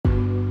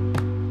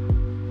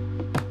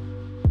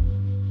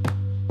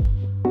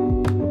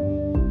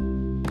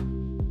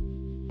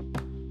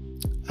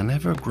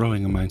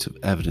ever-growing amount of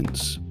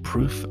evidence,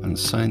 proof and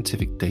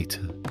scientific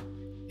data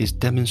is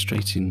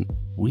demonstrating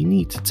we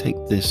need to take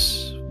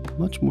this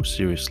much more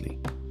seriously.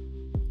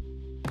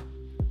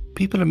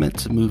 People are meant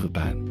to move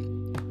about,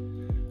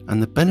 and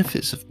the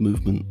benefits of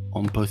movement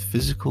on both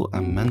physical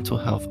and mental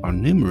health are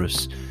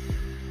numerous,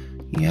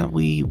 yet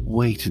we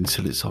wait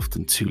until it's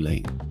often too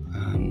late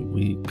and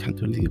we can't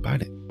do anything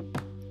about it.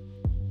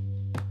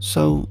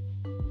 So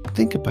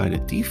think about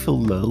it. Do you feel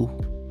low?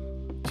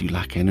 Do you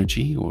lack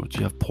energy, or do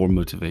you have poor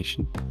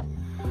motivation?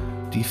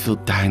 Do you feel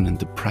down and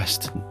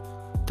depressed and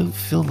don't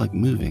feel like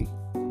moving?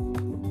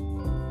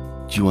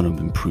 Do you want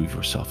to improve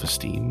your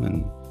self-esteem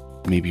and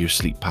maybe your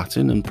sleep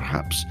pattern and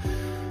perhaps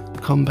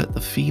combat the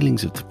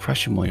feelings of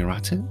depression while you're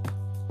at it?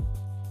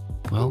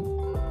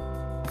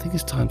 Well, I think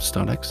it's time to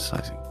start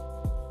exercising.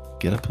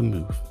 Get up and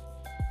move.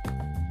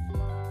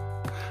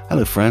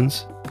 Hello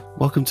friends,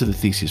 welcome to the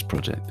Theseus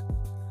Project,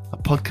 a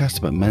podcast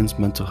about men's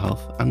mental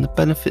health and the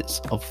benefits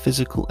of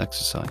physical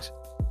exercise.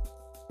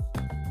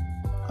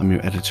 I'm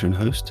your editor and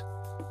host,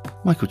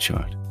 Michael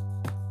Chard.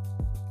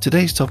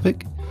 Today's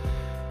topic,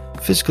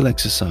 physical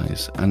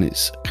exercise and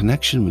its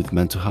connection with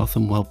mental health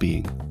and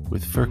well-being,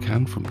 with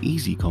Furkan from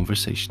Easy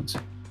Conversations.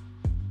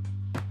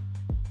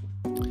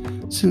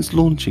 Since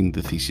launching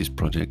the Theseus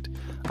Project,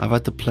 I've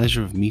had the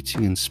pleasure of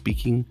meeting and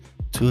speaking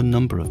to a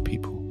number of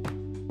people.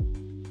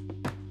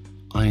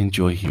 I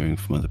enjoy hearing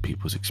from other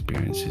people's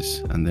experiences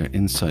and their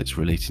insights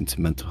relating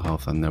to mental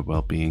health and their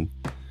well-being.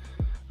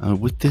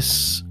 With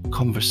this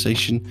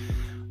conversation,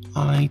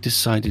 I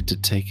decided to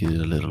take it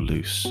a little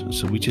loose,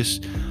 so we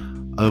just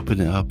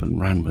opened it up and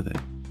ran with it.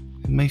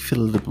 It may feel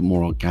a little bit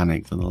more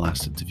organic than the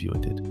last interview I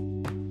did.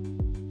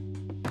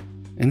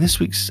 In this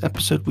week's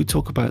episode, we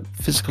talk about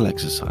physical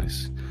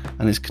exercise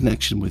and its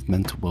connection with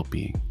mental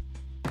well-being,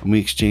 and we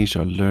exchanged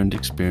our learned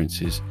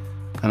experiences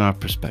and our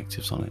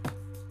perspectives on it.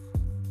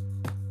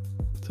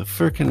 So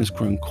Furkan has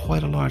grown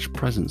quite a large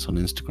presence on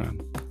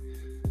Instagram.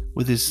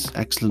 With his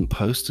excellent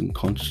post and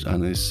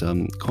his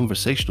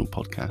conversational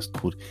podcast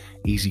called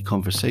Easy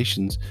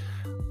Conversations,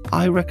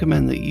 I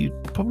recommend that you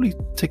probably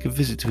take a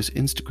visit to his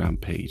Instagram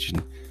page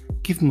and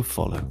give him a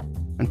follow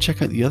and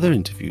check out the other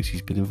interviews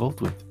he's been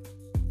involved with.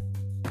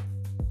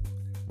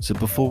 So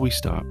before we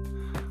start,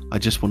 I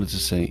just wanted to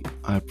say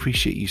I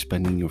appreciate you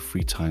spending your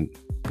free time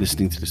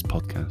listening to this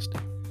podcast.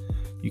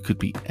 You could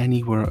be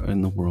anywhere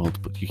in the world,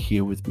 but you're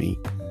here with me,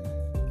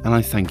 and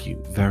I thank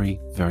you very,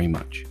 very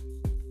much.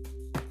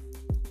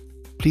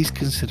 Please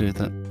consider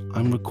that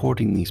I'm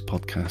recording these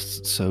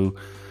podcasts so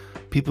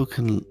people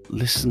can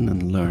listen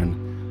and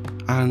learn,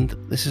 and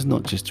this is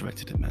not just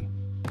directed at men.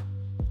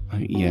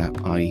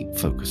 I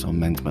focus on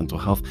men's mental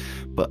health,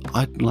 but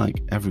I'd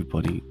like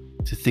everybody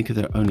to think of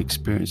their own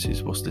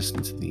experiences whilst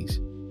listening to these.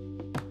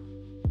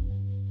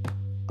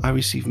 I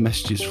receive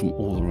messages from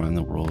all around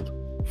the world,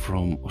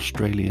 from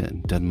Australia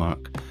and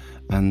Denmark,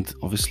 and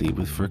obviously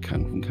with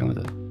Furkan from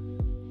Canada.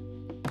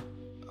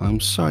 I'm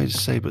sorry to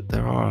say, but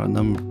there are a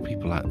number of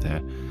people out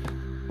there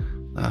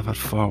that have had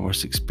far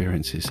worse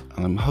experiences,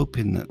 and I'm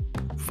hoping that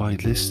by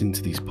listening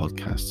to these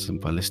podcasts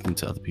and by listening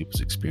to other people's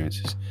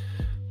experiences,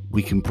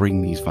 we can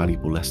bring these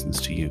valuable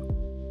lessons to you.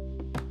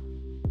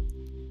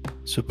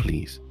 So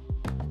please,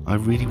 I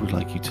really would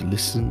like you to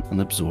listen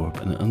and absorb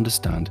and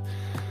understand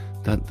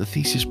that the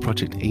Theseus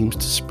Project aims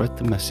to spread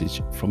the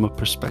message from a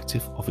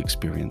perspective of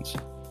experience.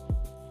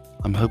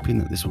 I'm hoping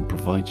that this will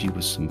provide you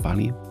with some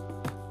value,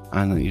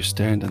 and that if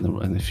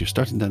you're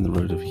starting down the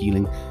road of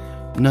healing,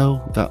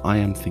 know that I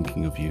am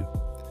thinking of you.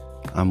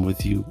 I'm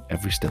with you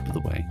every step of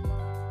the way.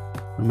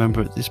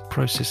 Remember, this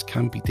process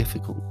can be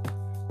difficult,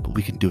 but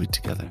we can do it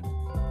together.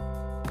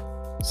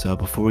 So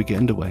before we get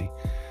underway,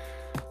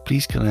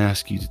 please can I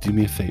ask you to do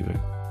me a favor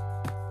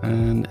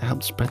and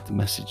help spread the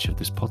message of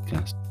this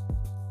podcast.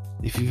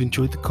 If you've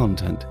enjoyed the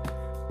content,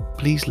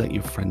 please let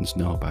your friends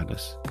know about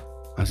us,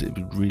 as it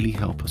would really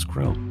help us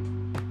grow.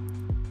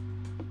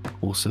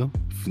 Also,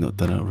 if you've not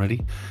done it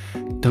already,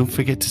 don't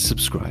forget to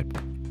subscribe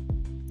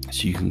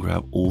so you can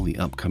grab all the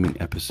upcoming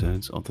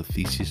episodes of the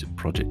Theseus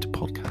Project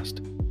podcast,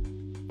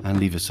 and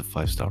leave us a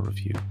 5-star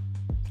review,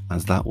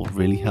 as that will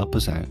really help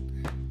us out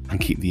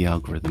and keep the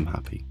algorithm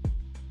happy.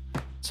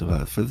 So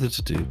without further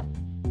ado,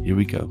 here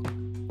we go,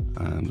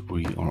 and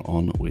we are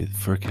on with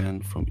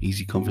Furkan from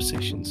Easy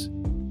Conversations.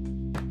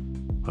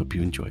 Hope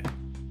you enjoy it.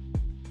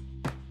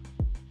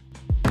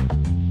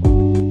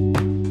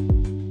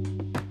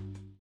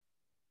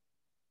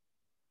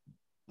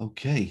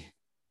 Okay,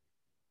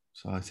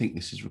 so I think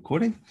this is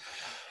recording.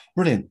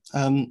 Brilliant.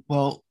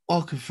 Well,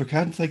 welcome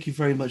Furkan. Thank you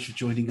very much for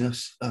joining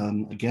us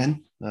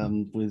again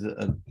with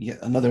yet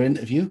another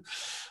interview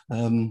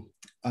on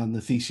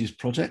the Theseus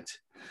Project.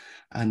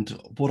 And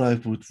what I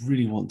would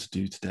really want to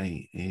do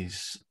today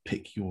is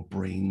pick your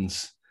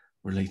brains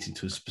relating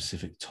to a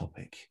specific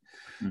topic.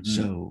 Mm-hmm.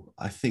 So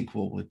I think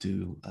what we'll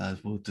do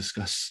is we'll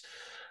discuss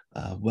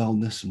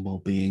wellness and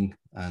well-being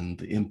and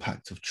the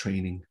impact of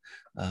training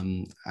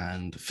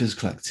and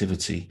physical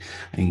activity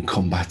in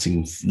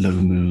combating low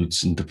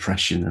moods and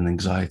depression and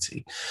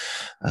anxiety.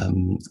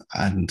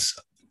 And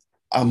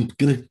I'm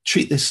going to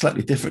treat this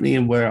slightly differently,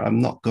 and where I'm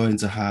not going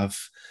to have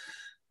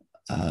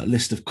a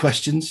list of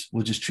questions.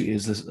 We'll just treat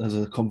it as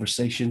a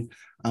conversation,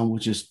 and we'll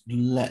just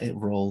let it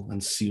roll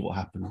and see what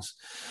happens.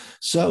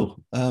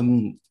 So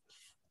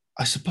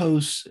I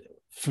suppose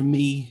for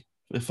me,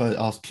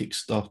 I'll kick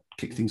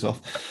things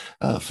off.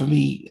 For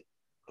me,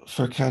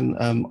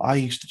 Furkan, I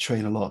used to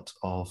train a lot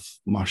of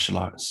martial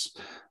arts,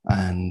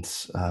 and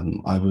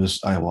I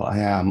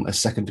am a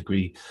second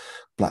degree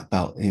black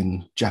belt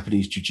in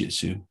Japanese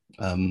jiu-jitsu,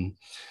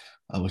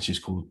 which is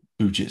called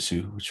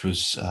Bujitsu, which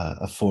was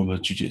a form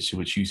of jiu-jitsu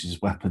which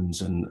uses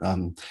weapons and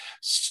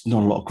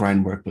not a lot of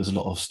groundwork, but there's a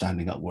lot of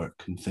standing up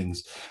work and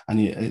things.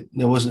 And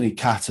there wasn't any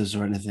katas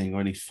or anything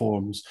or any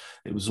forms.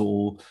 It was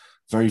all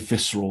very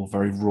visceral,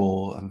 very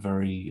raw, and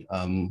very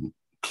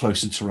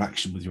close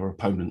interaction with your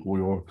opponent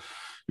or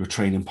your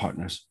training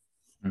partners.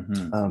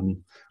 Mm-hmm.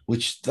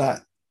 Which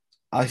that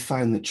I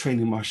found that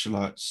training martial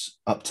arts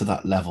up to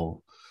that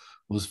level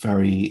was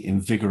very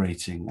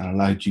invigorating and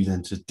allowed you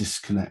then to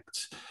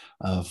disconnect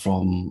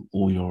from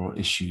all your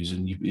issues,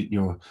 and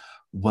your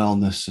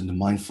wellness and the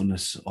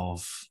mindfulness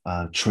of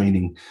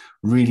training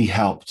really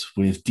helped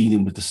with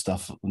dealing with the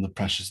stuff and the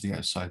pressures of the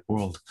outside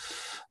world.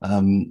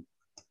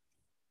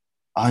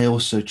 I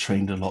also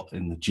trained a lot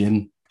in the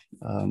gym,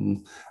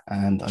 and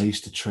I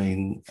used to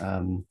train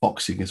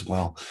boxing as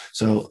well.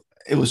 So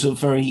it was a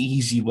very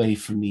easy way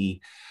for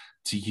me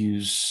to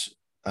use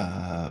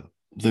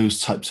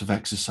those types of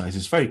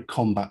exercises, very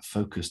combat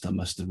focused, I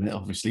must admit,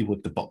 obviously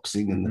with the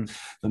boxing and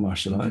the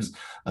martial arts.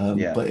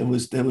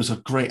 But there was a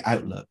great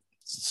outlet.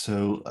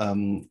 So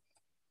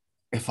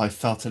if I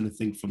felt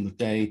anything from the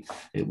day,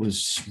 it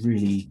was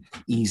really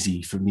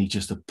easy for me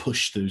just to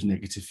push those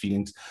negative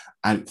feelings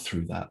out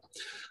through that.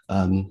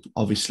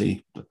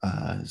 Obviously,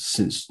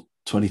 since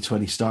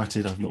 2020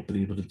 started, I've not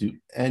been able to do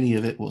any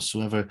of it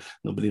whatsoever,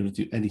 not been able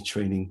to do any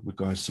training in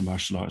regards to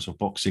martial arts or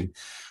boxing.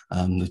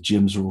 The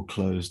gyms are all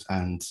closed,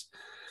 and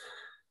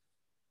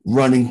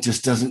running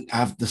just doesn't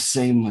have the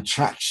same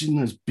attraction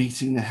as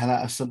beating the hell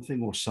out of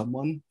something or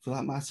someone, for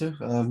that matter.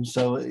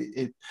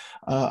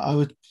 I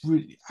would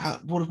really.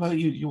 What about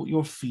you?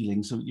 Your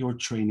feelings of your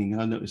training?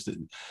 I noticed that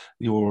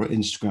your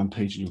Instagram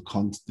page and your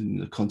content,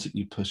 the content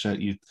you push out,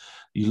 you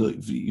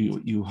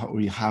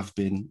have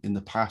been in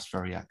the past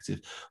very active.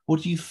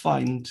 What do you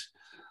find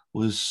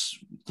was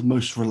the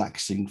most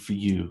relaxing for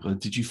you?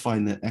 Did you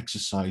find that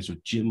exercise or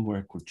gym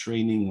work or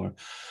training or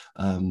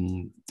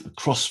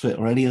CrossFit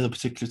or any other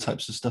particular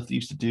types of stuff that you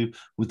used to do,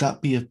 would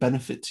that be of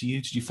benefit to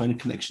you? Did you find a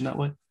connection that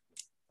way?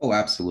 Oh,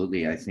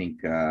 absolutely. I think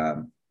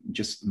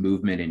just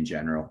movement in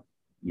general,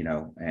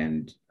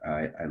 and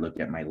I look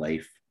at my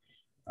life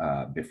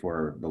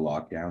before the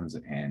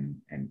lockdowns and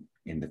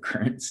in the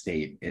current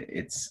state,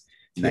 it's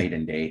night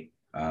and day.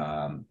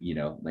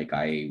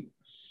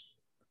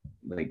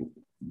 Like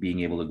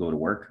being able to go to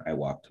work, I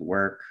walk to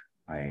work,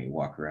 I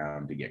walk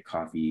around to get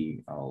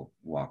coffee, I'll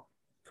walk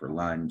for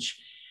lunch.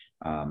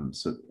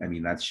 So, I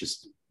mean, that's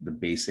just the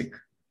basic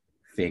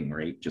thing,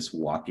 right? Just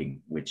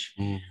walking, which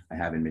I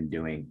haven't been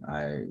doing.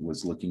 I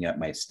was looking at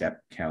my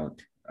step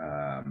count,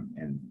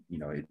 and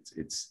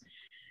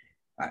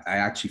I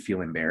actually feel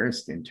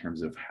embarrassed in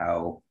terms of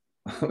how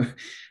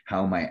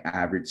my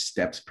average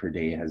steps per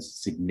day has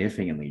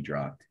significantly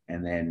dropped.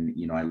 And then,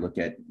 I look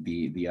at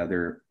the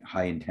other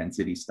high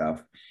intensity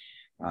stuff.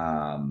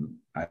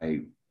 I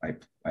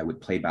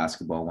would play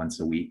basketball once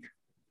a week.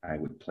 I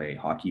would play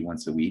hockey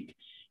once a week,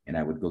 and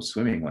I would go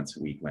swimming once a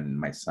week when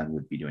my son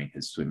would be doing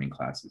his swimming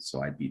classes.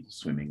 So I'd be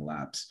swimming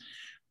laps,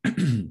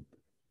 and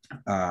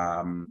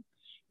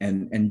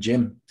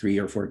gym 3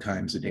 or 4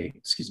 times a day.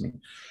 Excuse me.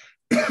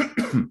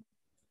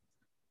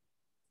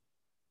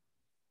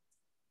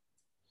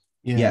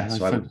 Yeah.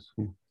 So I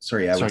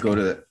would go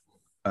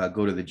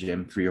to the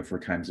gym 3 or 4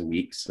 times a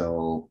week.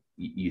 So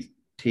you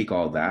take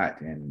all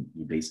that and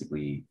you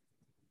basically,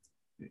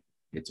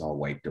 it's all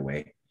wiped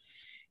away.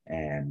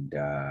 And,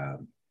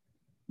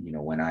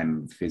 when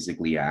I'm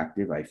physically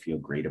active, I feel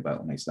great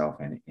about myself.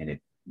 And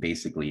it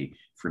basically,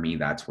 for me,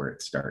 that's where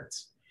it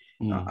starts.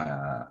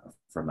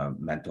 From a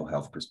mental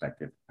health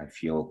perspective, I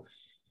feel,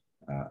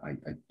 I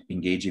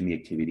engage in the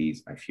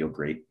activities, I feel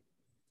great.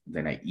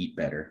 Then I eat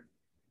better.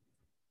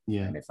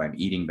 Yeah. And if I'm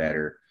eating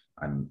better,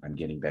 I'm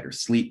getting better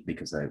sleep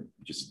because I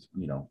just,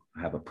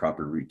 have a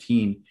proper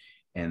routine.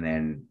 And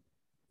then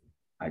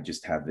I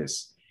just have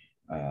this,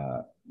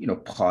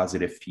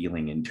 positive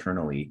feeling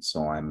internally.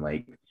 So I'm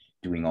like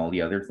doing all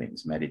the other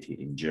things,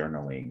 meditating,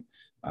 journaling,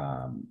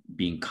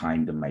 being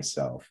kind to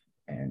myself,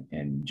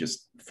 and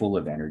just full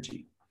of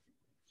energy.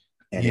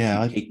 And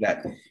if you take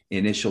that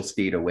initial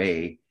state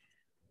away,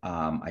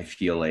 I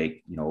feel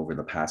like, over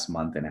the past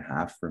month and a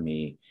half for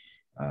me,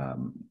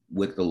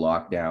 with the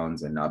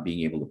lockdowns and not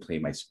being able to play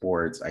my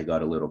sports, I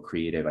got a little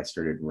creative. I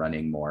started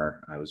running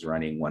more. I was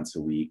running once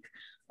a week,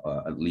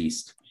 at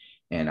least.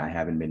 And I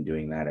haven't been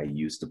doing that. I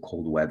used the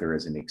cold weather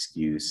as an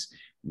excuse.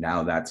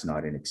 Now that's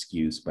not an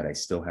excuse, but I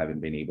still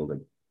haven't been able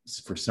to,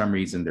 for some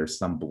reason, there's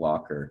some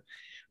blocker.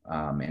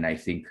 And I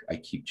think I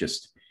keep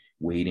just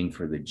waiting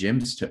for the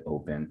gyms to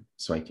open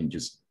so I can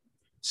just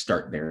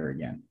start there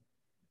again.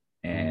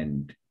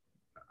 And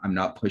I'm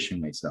not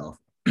pushing myself.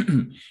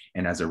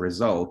 And as a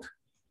result,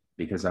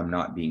 because I'm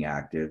not being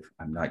active,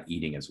 I'm not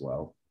eating as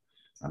well,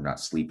 I'm not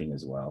sleeping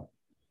as well.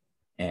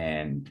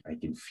 And I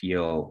can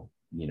feel,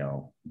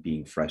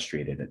 being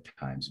frustrated at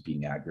times,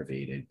 being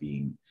aggravated,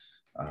 being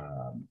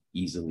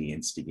easily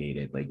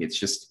instigated. Like, it's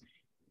just,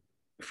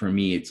 for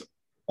me, it's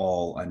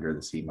all under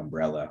the same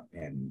umbrella.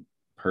 And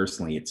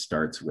personally, it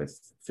starts with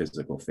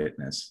physical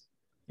fitness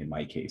in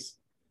my case.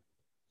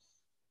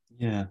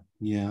 Yeah,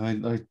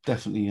 I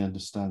definitely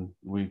understand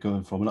where you're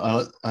going from, and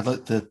I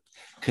like the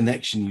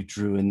connection you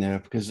drew in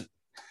there,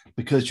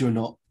 because you're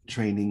not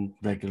training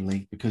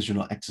regularly, because you're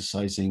not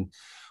exercising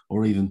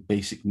or even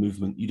basic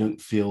movement, you don't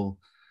feel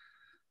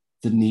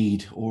the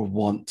need or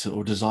want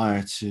or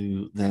desire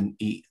to then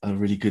eat a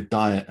really good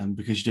diet. And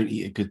because you don't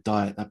eat a good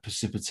diet, that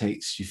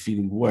precipitates you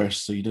feeling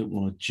worse. So you don't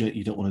want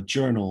to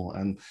journal,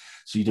 and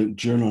so you don't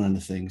journal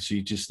anything. So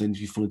you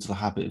fall into the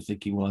habit of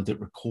thinking, well, I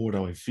don't record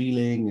how I'm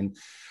feeling, and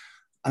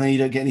then you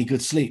don't get any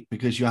good sleep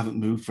because you haven't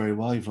moved very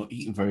well, you've not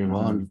eaten very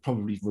well, and you're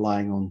probably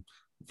relying on,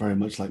 very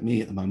much like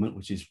me at the moment,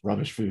 which is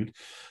rubbish food.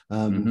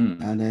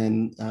 And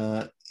then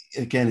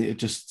again, it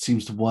just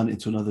seems to one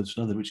into another,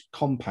 which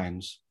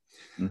compounds.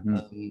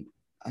 And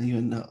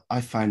even I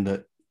find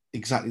that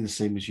exactly the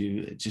same as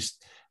you. It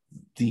just,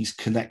 these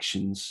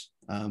connections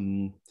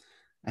end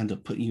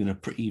up putting you in a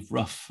pretty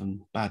rough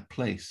and bad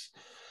place.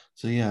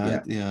 So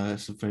yeah,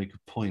 that's a very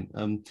good point.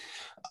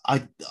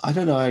 I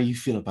don't know how you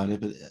feel about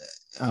it, but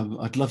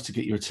I'd love to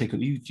get your take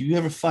on it. Do you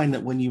ever find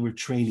that when you were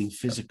training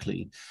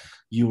physically,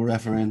 you were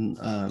ever in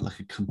like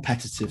a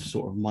competitive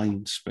sort of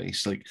mind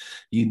space? Like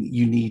you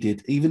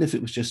needed, even if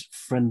it was just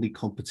friendly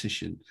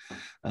competition,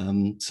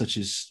 such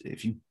as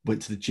if you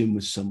went to the gym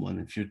with someone,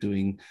 if you're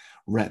doing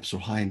reps or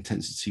high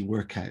intensity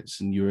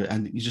workouts, and you're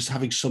just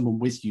having someone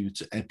with you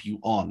to ebb you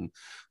on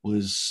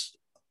was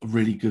a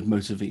really good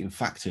motivating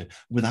factor.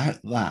 Without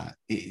that,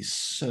 it is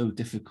so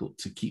difficult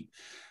to keep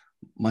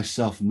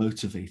myself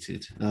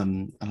motivated.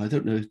 And I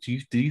don't know, do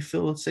you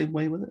feel the same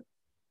way with it?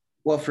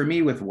 Well, for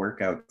me with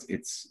workouts,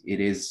 it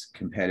is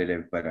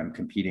competitive, but I'm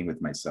competing with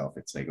myself.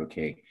 It's like,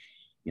 okay,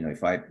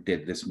 if I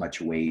did this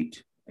much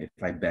weight, if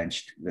I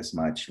benched this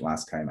much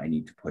last time, I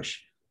need to push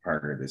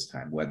harder this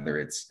time, whether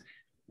it's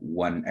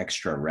one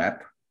extra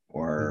rep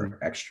or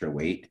extra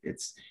weight.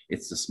 It's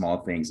the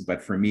small things.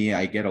 But for me,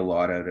 I get a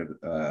lot out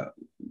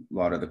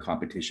of the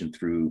competition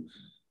through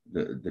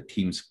the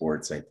team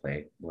sports I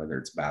play, whether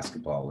it's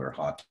basketball or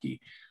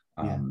hockey.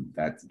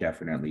 That's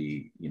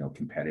definitely,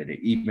 competitive,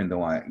 even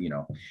though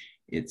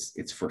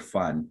it's for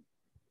fun.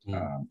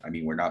 I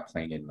mean, we're not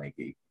playing in like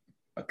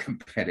a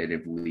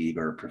competitive league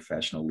or a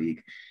professional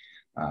league.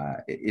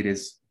 It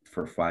is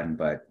for fun,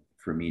 but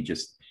for me,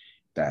 just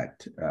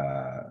that,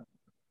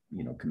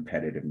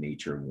 competitive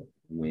nature,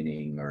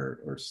 winning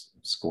or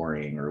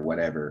scoring or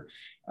whatever,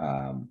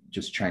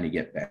 just trying to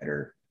get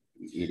better.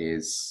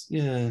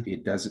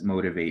 It doesn't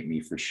motivate me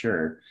for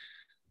sure.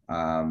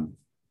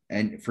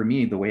 And for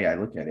me, the way I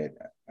look at it,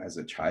 as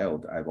a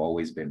child, I've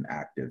always been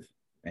active.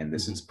 And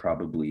this is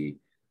probably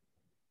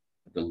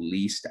the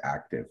least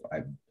active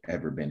I've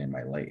ever been in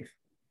my life.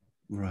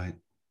 Right.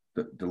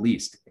 The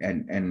least.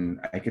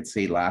 And I could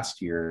say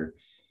last year,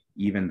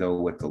 even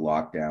though with the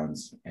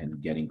lockdowns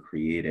and getting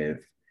creative,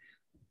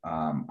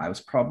 I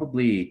was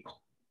probably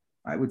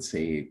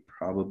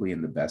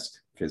in the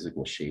best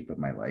physical shape of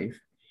my life.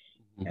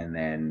 And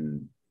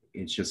then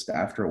it's just,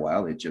 after a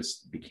while, it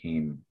just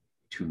became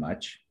too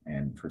much.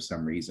 And for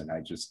some reason,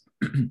 I just,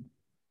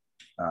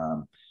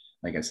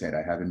 like I said,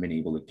 I haven't been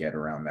able to get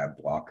around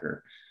that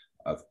blocker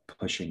of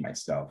pushing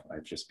myself.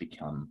 I've just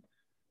become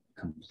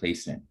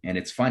complacent. And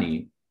it's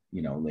funny,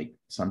 like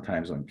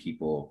sometimes when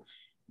people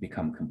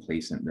become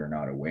complacent, they're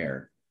not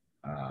aware.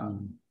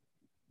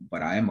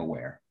 But I am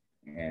aware.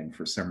 And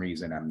for some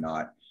reason, I'm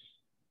not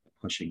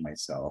pushing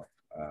myself.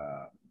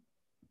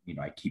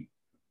 I keep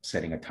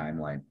setting a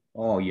timeline.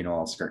 Oh,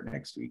 I'll start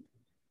next week.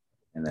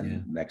 And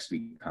then next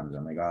week comes,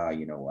 I'm like,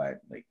 you know what?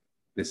 Like,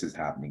 this is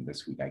happening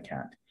this week. I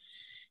can't.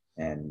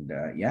 And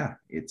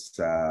it's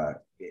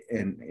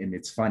and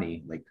it's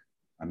funny. Like,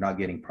 I'm not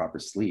getting proper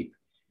sleep,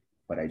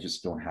 but I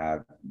just don't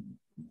have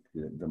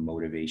the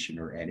motivation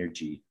or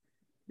energy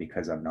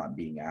because I'm not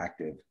being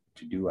active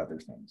to do other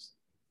things.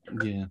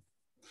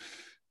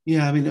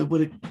 Yeah. I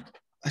mean,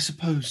 I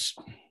suppose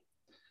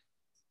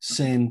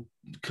saying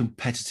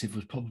competitive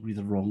was probably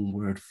the wrong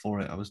word for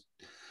it. I was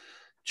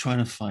trying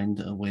to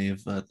find a way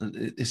of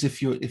as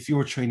if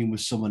you're training with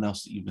someone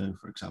else that,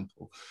 for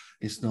example,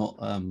 it's not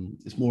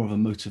it's more of a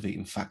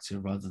motivating factor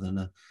rather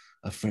than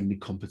a friendly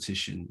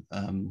competition.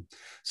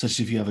 Such as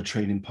if you have a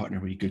training partner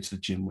where you go to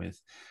the gym with,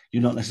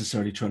 you're not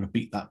necessarily trying to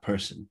beat that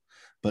person,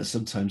 but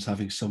sometimes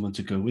having someone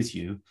to go with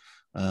you,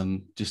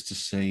 just to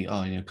say,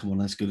 come on,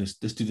 let's do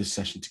this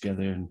session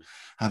together, and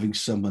having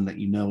someone that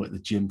at the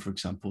gym, for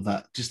example,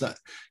 that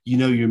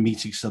you're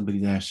meeting somebody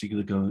there, so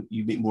you're going to go,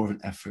 you make more of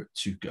an effort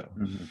to go,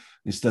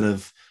 instead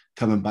of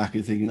coming back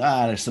and thinking,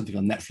 there's something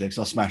on Netflix,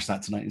 I'll smash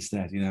that tonight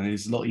instead.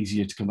 It's a lot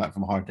easier to come back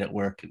from a hard day at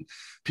work and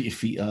put your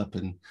feet up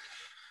and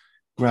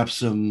grab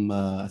some,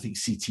 I think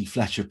CT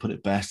Fletcher put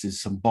it best,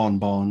 is some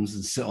bonbons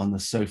and sit on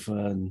the sofa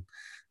and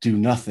do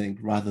nothing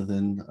rather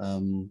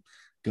than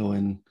go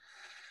and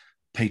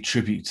pay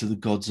tribute to the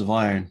gods of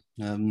iron.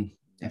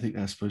 I think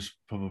that's supposed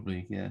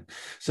probably, yeah.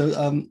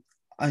 So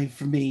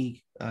for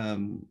me,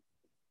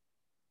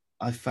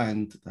 I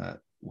found that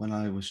when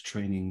I was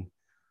training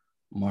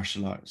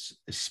martial arts,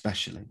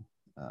 especially,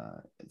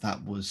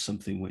 that was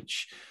something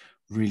which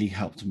really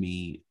helped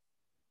me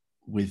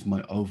with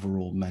my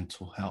overall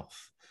mental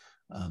health.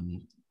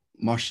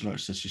 Martial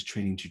arts such as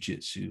training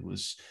jiu-jitsu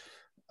was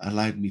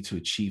allowed me to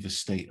achieve a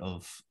state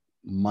of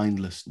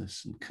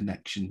mindlessness and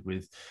connection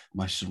with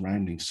my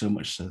surroundings, so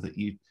much so that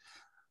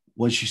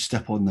once you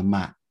step on the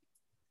mat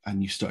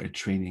and you started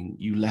training,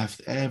 you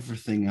left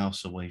everything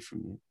else away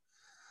from you.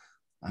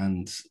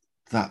 And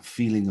that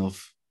feeling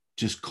of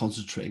just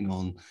concentrating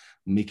on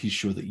making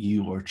sure that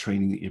you are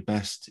training at your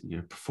best,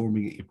 you're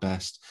performing at your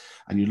best,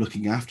 and you're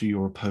looking after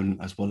your opponent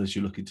as well as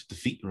you're looking to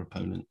defeat your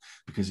opponent,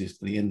 because it's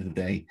at the end of the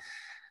day,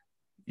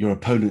 your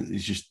opponent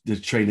is just the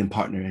training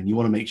partner, and you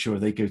want to make sure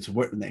they go to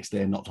work the next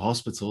day and not to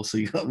hospital. So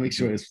you got to make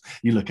sure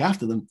you look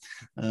after them.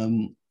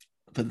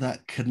 But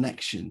that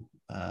connection,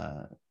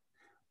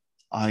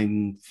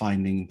 I'm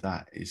finding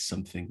that is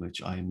something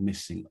which I'm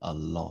missing a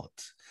lot.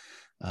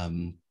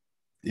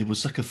 It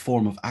was like a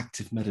form of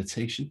active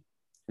meditation.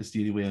 Is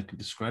the only way I could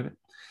describe it.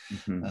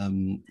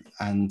 Mm-hmm.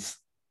 And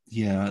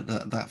yeah,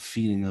 that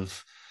feeling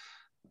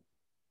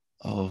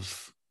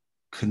of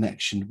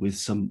connection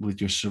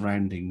with your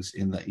surroundings,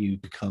 in that you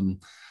become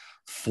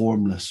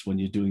formless when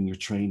you're doing your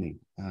training,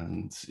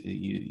 and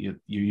you're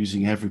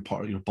using every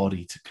part of your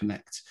body to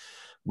connect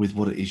with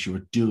what it is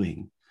you're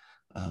doing.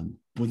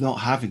 Without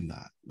having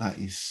that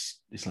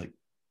is like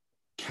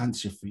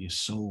cancer for your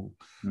soul.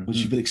 Mm-hmm. Once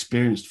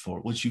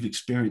you've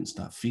experienced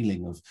that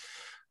feeling of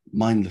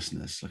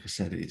mindlessness, like I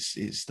said,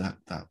 it's that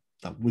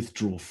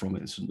withdrawal from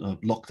it.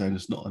 Lockdown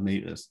is not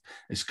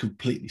it's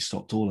completely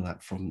stopped all of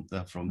that from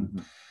mm-hmm.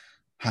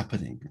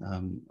 happening.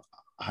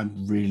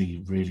 I'm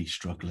really, really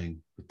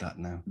struggling with that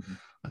now.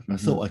 Mm-hmm. I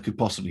thought I could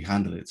possibly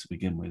handle it to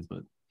begin with,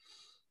 but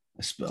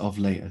of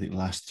late, I think the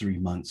last 3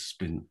 months has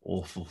been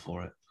awful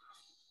for it.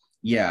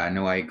 Yeah,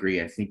 no, I agree.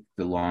 I think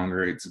the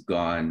longer it's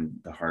gone,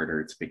 the harder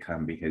it's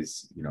become,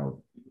 because,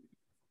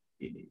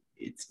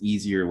 it's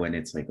easier when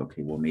it's like,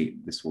 okay, well, maybe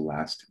this will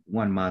last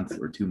 1 month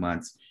or 2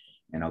 months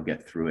and I'll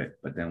get through it.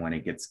 But then when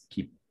it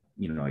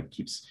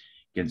keeps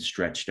getting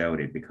stretched out,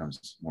 it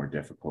becomes more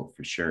difficult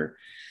for sure.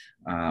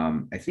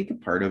 I think a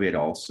part of it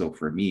also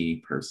for me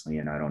personally,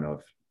 and I don't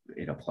know if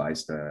it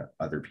applies to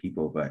other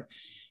people,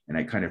 and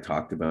I kind of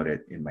talked about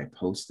it in my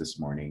post this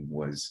morning,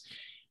 was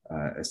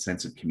a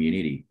sense of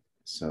community.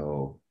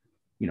 So,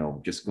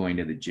 just going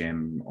to the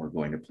gym or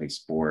going to play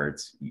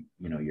sports,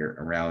 you're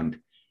around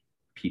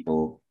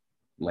people,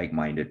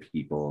 like-minded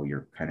people,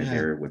 you're kind of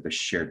there with a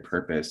shared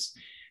purpose,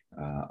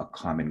 a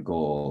common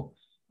goal.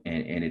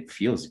 And it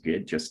feels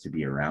good just to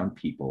be around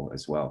people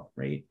as well,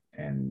 right?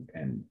 And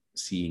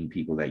seeing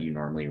people that you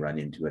normally run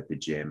into at the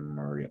gym,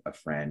 or a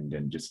friend,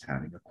 and just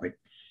having a quick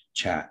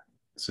chat.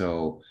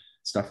 So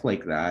stuff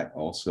like that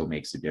also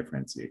makes a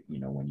difference.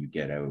 When you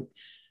get out,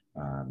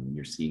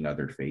 you're seeing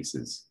other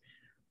faces.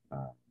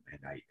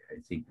 And I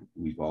think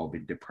we've all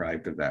been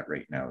deprived of that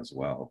right now as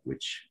well,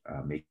 which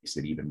makes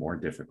it even more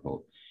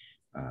difficult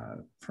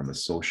from a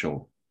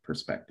social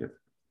perspective.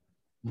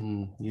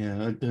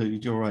 Yeah,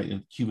 you're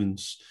right.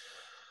 Humans,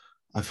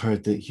 I've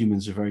heard that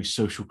humans are very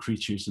social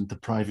creatures, and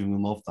depriving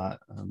them of that,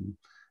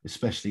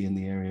 especially in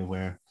the area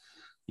where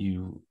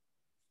you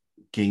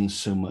gain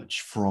so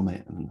much from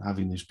it, and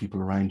having those people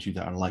around you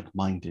that are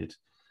like-minded,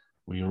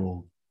 where you're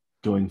all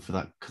going for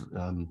that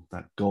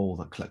goal,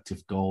 that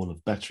collective goal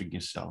of bettering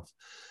yourself.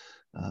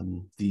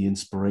 The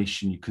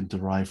inspiration you can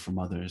derive from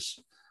others,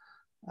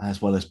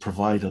 as well as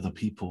provide other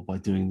people by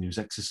doing those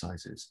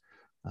exercises.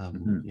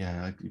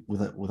 Yeah,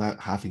 without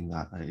having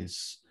that, I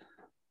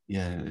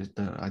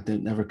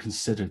don't never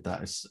considered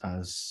that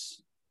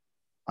as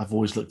I've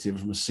always looked at it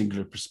from a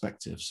singular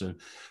perspective. So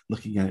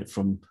looking at it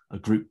from a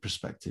group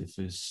perspective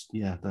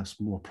that's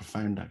more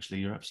profound. Actually,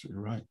 you're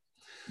absolutely right.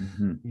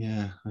 Mm-hmm.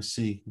 Yeah, I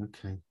see.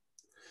 Okay.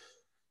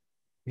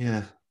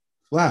 Yeah.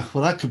 Wow.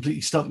 Well, that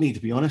completely stumped me, to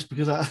be honest,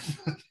 because I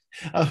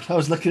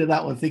was looking at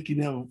that one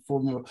thinking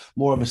from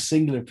more of a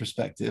singular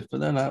perspective, but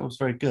then that was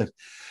very good.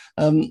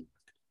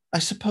 I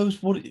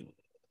suppose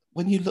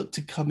when you look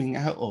to coming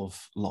out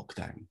of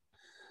lockdown,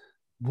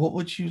 what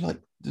would you like?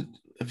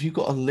 Have you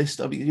got a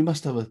list? I mean, you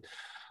must have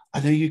I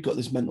know you've got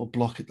this mental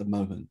block at the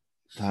moment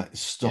that is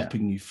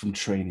stopping you from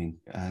training.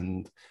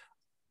 And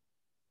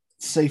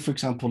say, for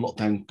example,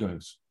 lockdown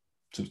goes.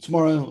 So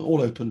tomorrow,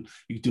 all open,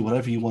 you can do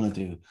whatever you want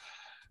to do.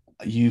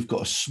 You've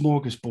got a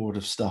smorgasbord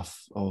of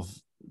stuff, of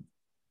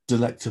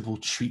delectable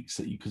treats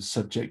that you can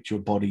subject your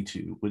body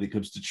to when it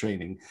comes to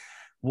training.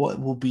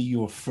 What will be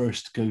your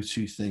first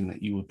go-to thing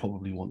that you would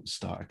probably want to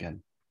start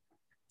again?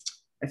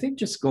 I think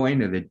just going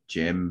to the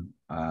gym,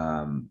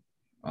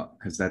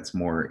 because that's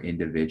more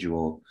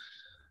individual.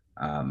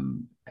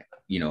 I'm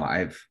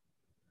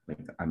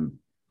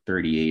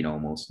 38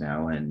 almost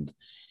now, and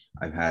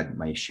I've had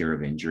my share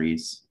of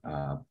injuries.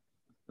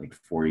 Like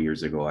 4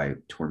 years ago, I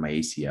tore my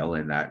ACL,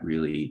 and that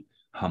really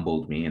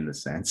humbled me in the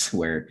sense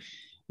where,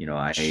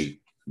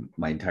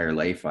 my entire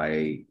life,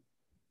 I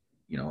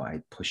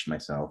pushed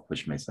myself,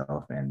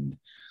 and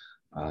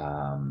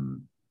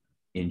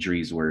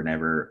injuries were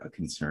never a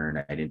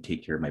concern. I didn't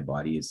take care of my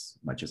body as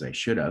much as I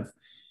should have,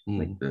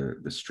 like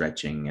the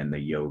stretching and the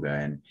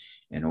yoga,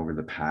 and over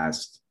the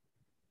past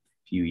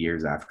few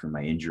years after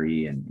my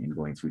injury and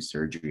going through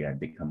surgery, I've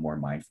become more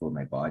mindful of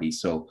my body.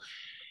 So,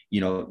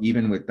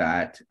 even with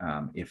that,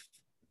 if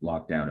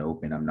lockdown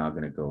open, I'm not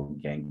going to go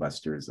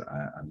gangbusters.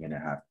 I'm going to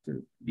have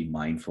to be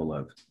mindful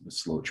of the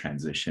slow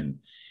transition.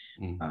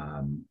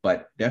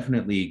 But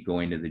definitely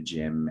going to the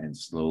gym and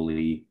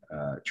slowly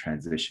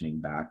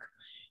transitioning back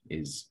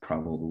is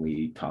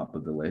probably top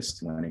of the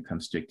list when it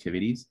comes to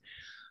activities.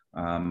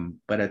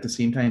 But at the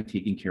same time,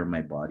 taking care of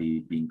my body,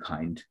 being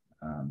kind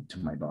to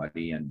my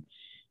body, and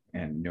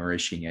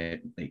nourishing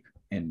it, like,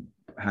 and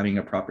having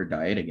a proper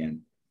diet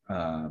again.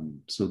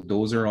 So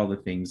those are all the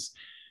things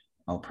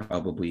I'll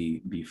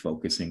probably be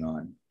focusing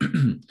on.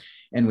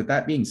 And with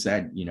that being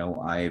said,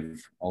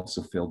 I've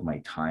also filled my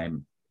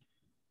time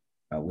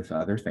with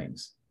other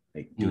things,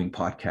 like doing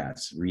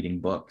podcasts, reading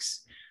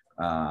books.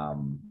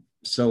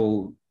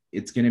 So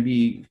it's going to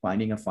be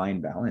finding a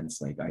fine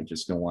balance. Like, I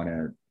just don't want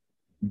to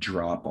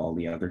drop all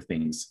the other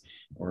things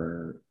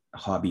or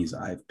hobbies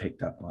I've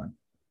picked up on.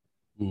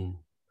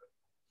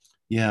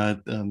 Yeah,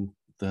 doing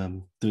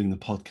the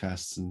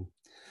podcasts and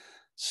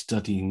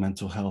studying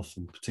mental health,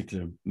 in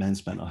particular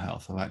men's mental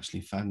health, I've actually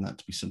found that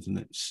to be something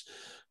that's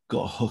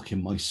got a hook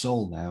in my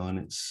soul now, and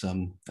it's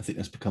I think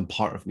that's become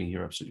part of me.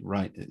 You're absolutely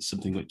right. It's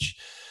something which,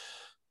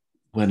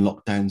 when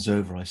lockdown's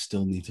over, I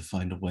still need to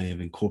find a way of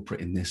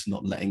incorporating this,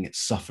 not letting it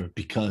suffer,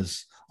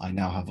 because I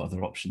now have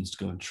other options to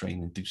go and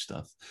train and do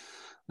stuff.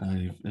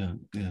 Yeah,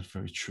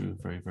 very true.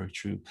 Very, very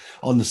true.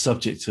 On the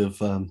subject of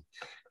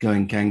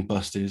going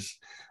gangbusters,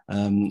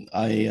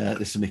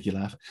 this will make you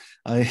laugh.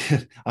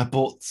 I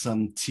bought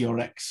some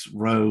TRX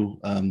row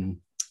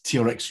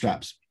TRX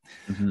straps,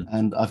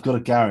 and I've got a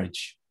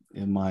garage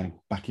in my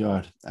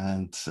backyard,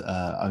 and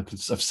I've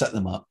set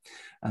them up,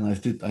 and I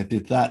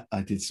did that.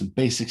 I did some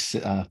basic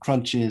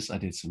crunches. I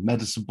did some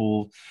medicine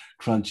ball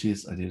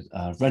crunches. I did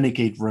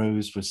renegade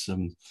rows with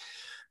some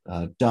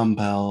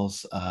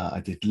dumbbells.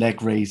 I did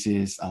leg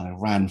raises, and I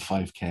ran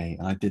 5K,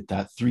 and I did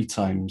that three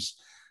times.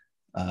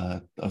 So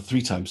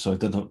I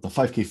did the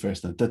 5K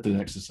first, and I did the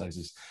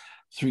exercises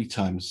 3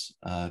 times,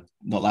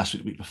 not last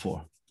week, the week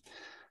before.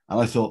 And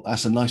I thought,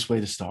 that's a nice way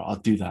to start. I'll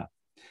do that.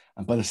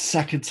 And by the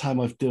second time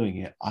of doing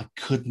it, I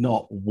could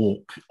not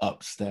walk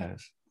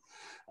upstairs.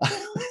 I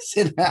was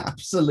in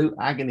absolute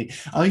agony.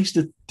 I used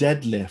to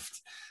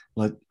deadlift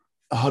like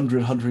 100,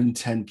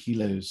 110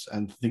 kilos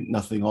and think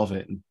nothing of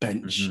it, and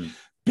bench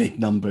big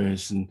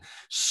numbers and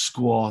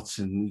squat,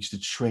 and used to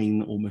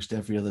train almost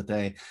every other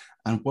day.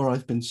 And where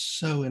I've been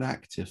so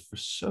inactive for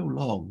so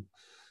long,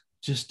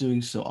 just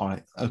doing so, all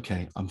right,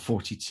 okay, I'm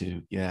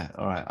 42. Yeah,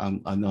 all right,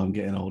 I know I'm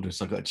getting older,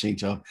 so I've got to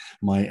change up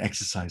my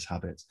exercise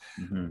habits.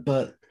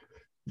 But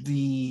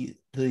the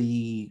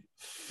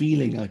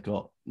feeling I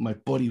got, my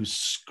body was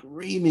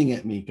screaming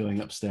at me going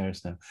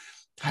upstairs now.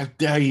 How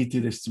dare you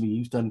do this to me?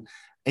 You've done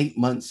 8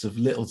 months of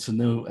little to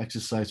no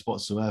exercise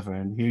whatsoever,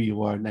 and here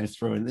you are now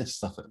throwing this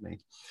stuff at me.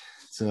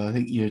 So I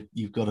think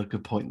you've got a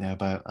good point there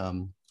about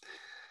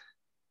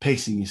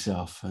pacing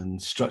yourself and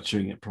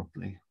structuring it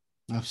properly.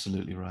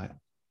 Absolutely right.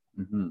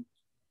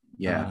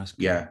 Yeah.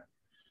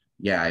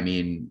 I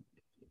mean,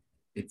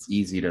 it's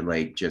easy to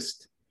like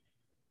just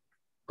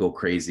go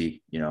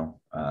crazy,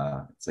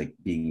 it's like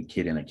being a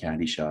kid in a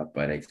candy shop.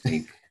 But I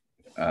think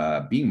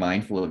being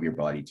mindful of your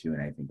body too,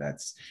 and I think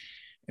that's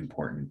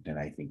important. And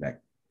I think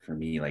that for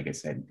me, like I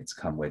said, it's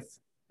come with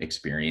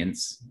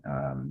experience,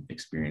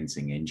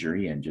 experiencing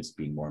injury, and just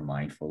being more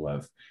mindful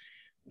of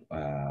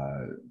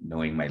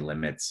knowing my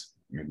limits,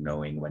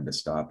 knowing when to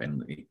stop.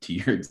 And to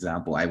your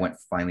example, I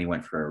finally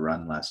went for a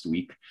run last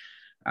week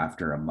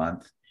after a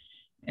month,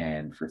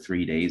 and for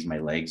 3 days my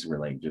legs were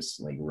like just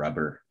like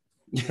rubber.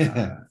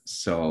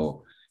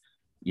 So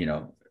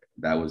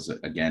that was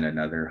again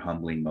another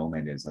humbling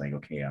moment. Is like,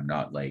 okay, I'm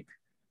not like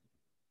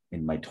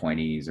in my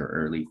 20s or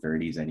early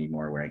 30s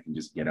anymore, where I can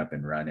just get up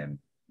and run and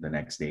the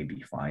next day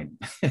be fine.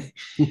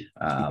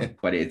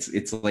 But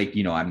it's like,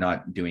 I'm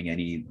not doing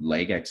any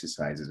leg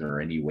exercises or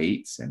any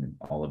weights, and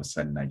all of a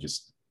sudden I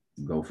just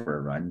go for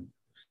a run,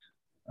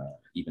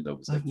 even though it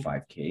was like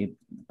 5K,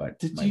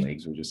 but my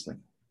legs were just like.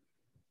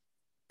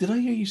 Did I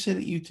hear you say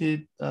that you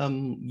did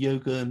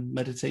yoga and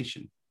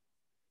meditation?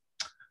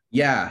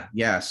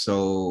 Yeah.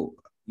 So,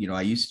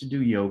 I used to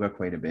do yoga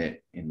quite a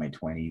bit in my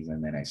 20s,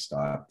 and then I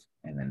stopped.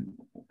 And then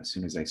as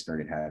soon as I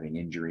started having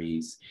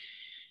injuries,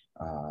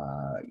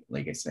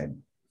 like I said,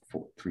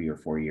 3 or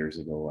 4 years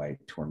ago, I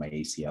tore my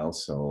ACL.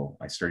 So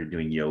I started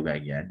doing yoga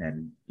again.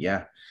 And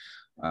yeah,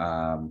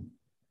 I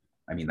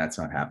mean, that's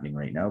not happening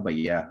right now, but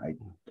yeah,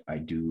 I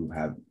do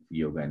have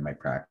yoga in my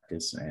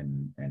practice,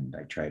 and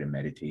I try to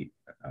meditate.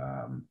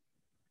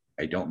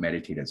 I don't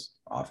meditate as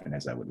often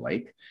as I would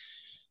like,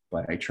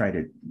 but I try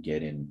to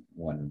get in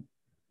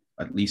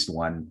at least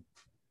one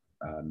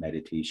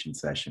meditation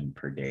session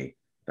per day.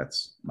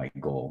 That's my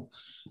goal.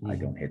 I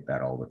don't hit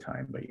that all the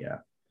time, but yeah.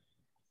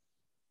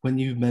 When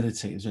you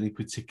meditate, is there any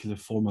particular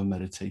form of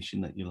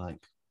meditation that you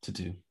like to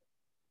do?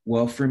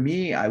 Well, for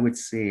me, I would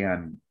say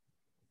I'm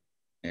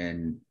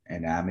an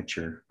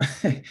amateur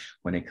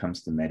when it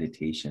comes to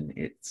meditation.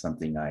 It's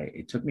something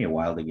it took me a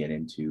while to get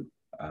into,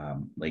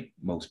 like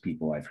most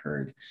people I've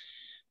heard,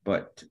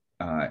 but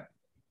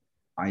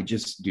I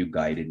just do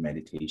guided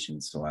meditation.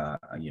 So, I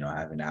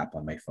have an app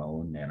on my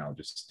phone, and I'll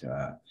just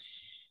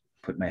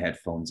put my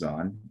headphones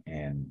on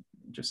and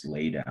just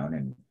lay down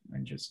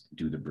and just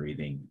do the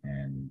breathing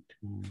and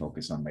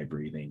focus on my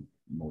breathing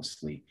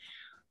mostly.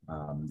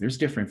 There's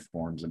different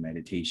forms of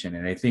meditation.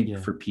 And I think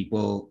for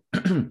people,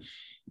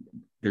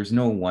 there's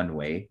no one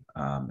way.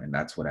 And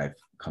that's what I've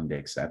come to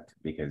accept,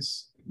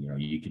 because,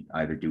 you can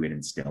either do it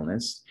in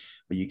stillness,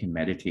 or you can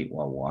meditate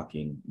while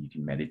walking. You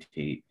can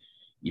meditate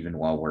even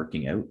while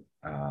working out,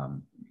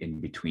 in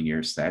between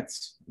your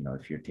sets.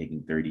 If you're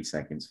taking 30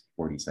 seconds,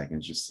 40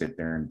 seconds, just sit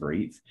there and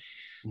breathe.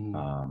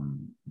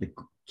 The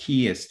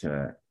key is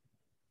to,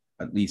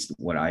 at least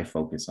what I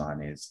focus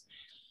on, is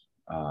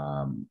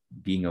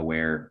being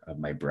aware of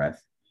my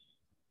breath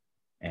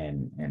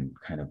and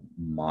kind of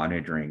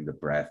monitoring the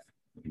breath,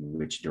 in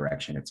which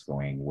direction it's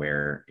going,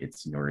 where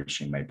it's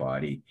nourishing my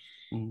body,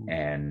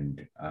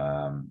 and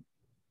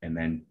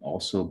then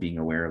also being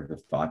aware of the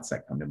thoughts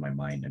that come to my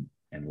mind,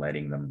 and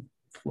letting them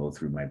flow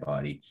through my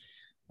body.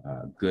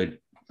 Good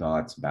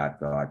thoughts, bad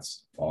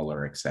thoughts, all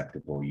are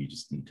acceptable. You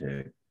just need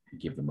to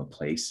give them a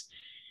place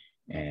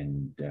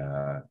and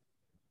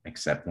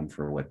accept them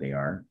for what they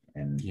are,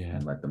 and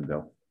let them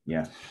go.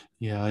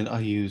 I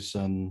use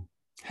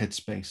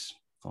Headspace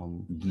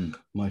on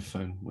my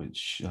phone,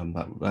 which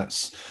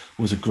that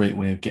was a great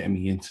way of getting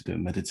me into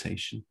doing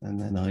meditation. And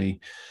then I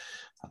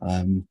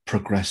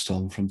progressed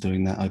on from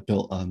doing that. I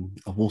built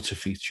a water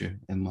feature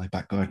in my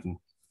back garden,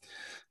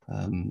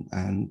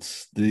 and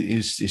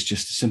it's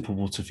just a simple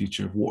water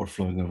feature of water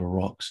flowing over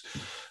rocks.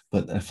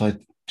 But if I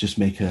just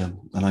make a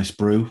nice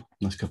brew,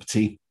 nice cup of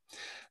tea,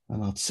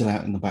 and I'd sit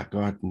out in the back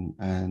garden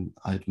and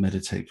I'd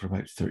meditate for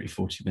about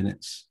 30-40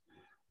 minutes,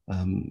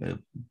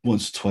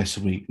 once or twice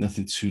a week,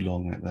 nothing too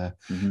long out there.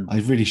 I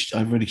really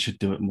should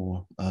do it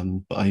more,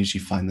 but I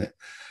usually find that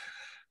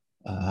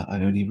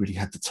I only really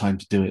had the time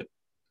to do it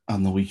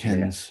on the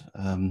weekends.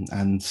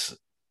 And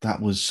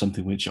that was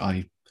something which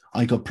I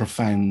got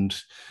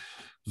profound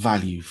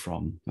value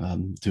from,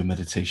 doing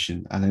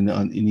meditation. And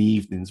in the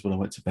evenings, when I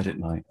went to bed at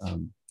night,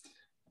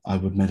 I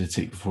would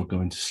meditate before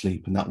going to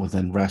sleep, and that would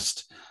then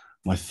rest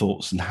my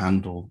thoughts and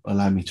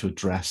allow me to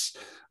address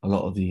a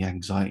lot of the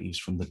anxieties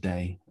from the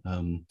day,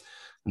 and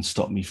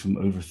stop me from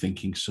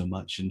overthinking so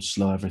much, and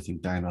slow everything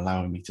down,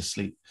 allowing me to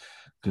sleep,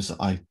 because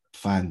I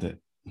found that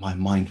my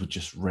mind would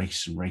just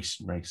race and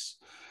race and race.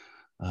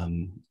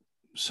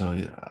 So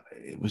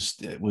it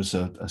was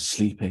a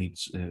sleep aid,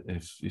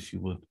 if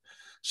you would,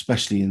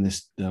 especially in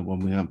this when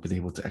we haven't been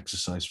able to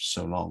exercise for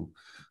so long,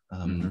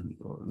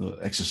 or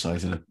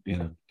exercise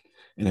in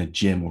a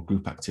gym or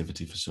group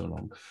activity for so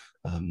long.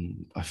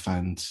 I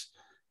found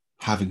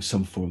having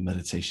some form of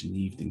meditation in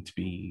the evening to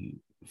be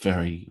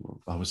very,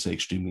 I would say,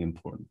 extremely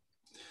important.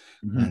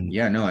 And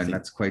and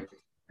that's quite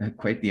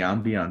the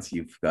ambiance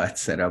you've got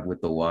set up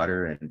with the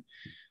water, and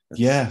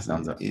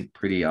sounds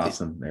pretty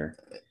awesome there.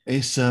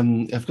 It's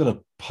I've got a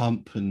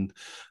pump and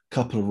a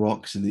couple of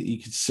rocks, and you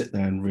can sit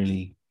there and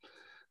really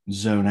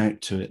zone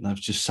out to it. And I've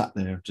just sat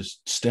there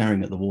just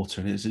staring at the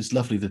water, and it's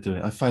lovely to do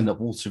it. I find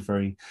that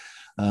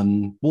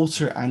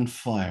water and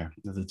fire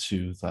are the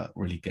two that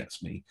really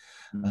gets me.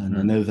 And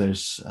I know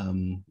there's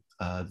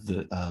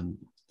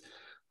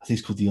I think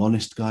it's called The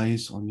Honest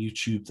Guys on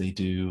YouTube. They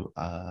do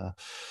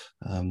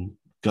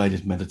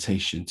guided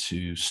meditation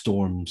to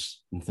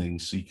storms and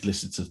things, so you can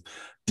listen to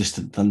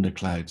distant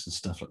thunderclouds and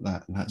stuff like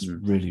that, and that's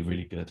really,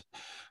 really good.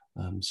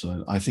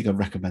 So I think I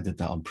recommended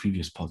that on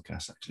previous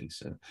podcasts, actually.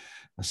 So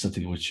that's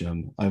something which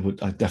I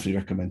definitely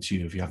recommend to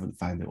you if you haven't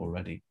found it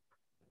already.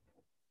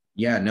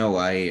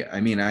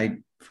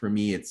 For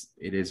me, it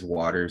is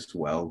water as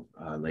well,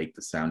 like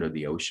the sound of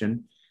the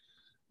ocean.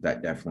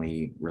 That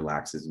definitely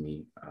relaxes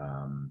me,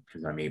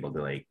 because I'm able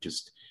to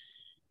just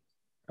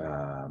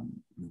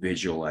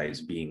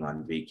visualize being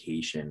on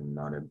vacation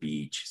on a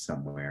beach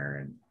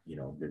somewhere, and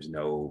there's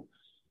no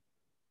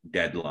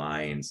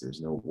deadlines,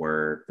 there's no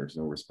work, there's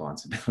no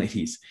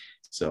responsibilities.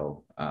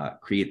 So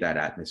create that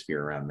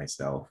atmosphere around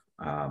myself.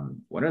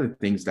 One of the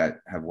things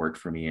that have worked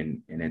for me,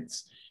 and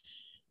it's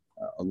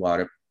a lot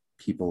of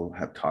people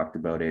have talked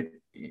about it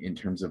in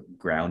terms of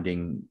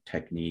grounding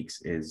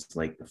techniques, is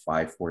like the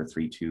 5, 4,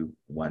 3, 2,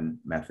 1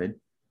 method.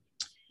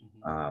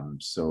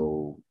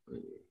 So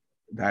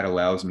that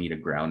allows me to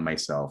ground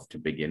myself to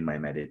begin my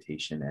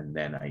meditation, and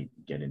then I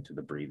get into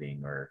the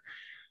breathing or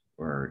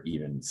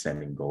even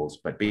setting goals.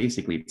 But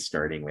basically it's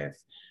starting with,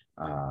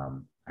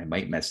 I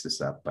might mess this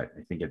up, but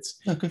I think it's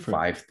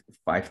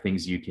five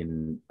things you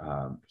can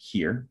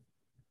hear.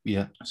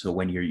 Yeah. So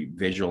when you're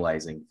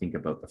visualizing, think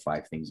about the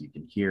 5 things you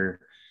can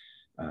hear.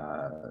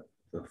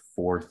 the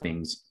four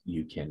things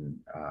you can,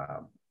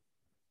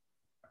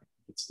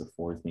 it's the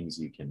four things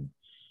you can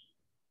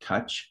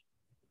touch,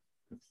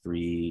 the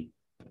three.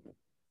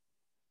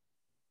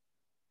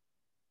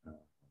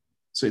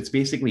 So it's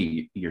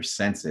basically your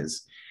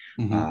senses.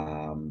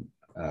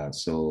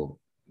 So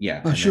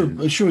yeah. I'm sure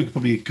we could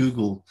probably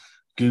Google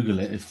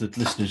it if the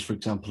listeners, for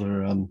example,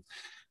 are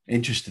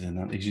interested in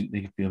that. They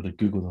could be able to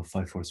Google the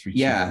 5, 4, 3,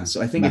 2, 1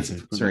 so I think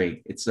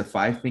method, it's the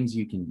 5 things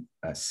you can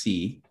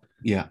see.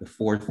 Yeah. The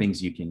 4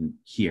 things you can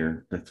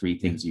hear, the 3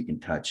 things you can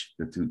touch,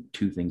 the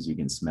 2 things you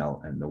can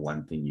smell, and the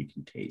 1 thing you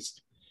can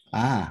taste.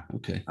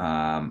 Okay.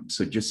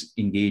 So just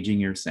engaging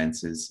your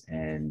senses,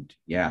 and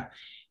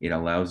it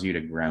allows you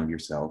to ground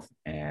yourself,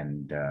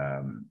 and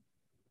and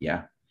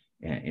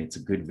it's a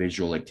good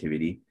visual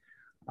activity.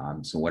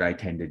 So what I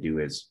tend to do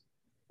is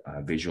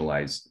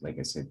visualize, like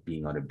I said,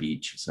 being on a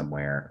beach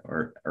somewhere,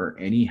 or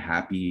any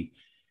happy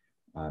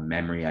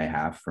memory I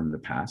have from the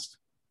past.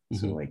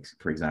 So like,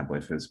 for example,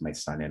 if it's my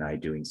son and I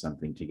doing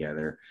something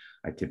together,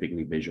 I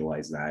typically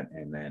visualize that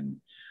and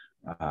then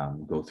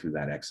go through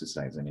that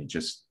exercise, and it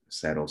just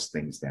settles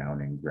things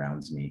down and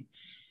grounds me.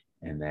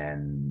 And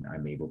then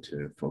I'm able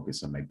to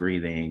focus on my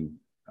breathing,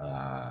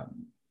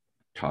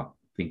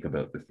 think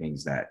about the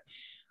things that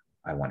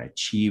I want to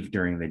achieve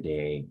during the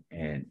day.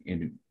 And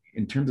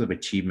in terms of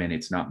achievement,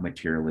 it's not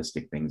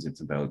materialistic things.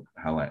 It's about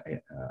how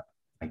I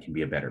can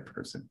be a better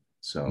person.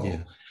 So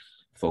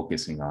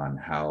focusing on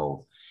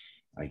how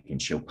I can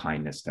show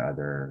kindness to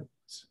others,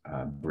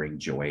 bring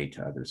joy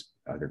to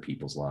other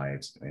people's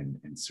lives, and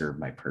serve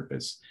my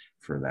purpose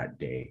for that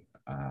day.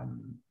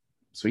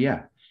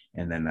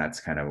 And then that's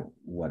kind of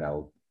what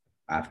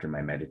after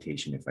my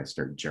meditation, if I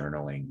start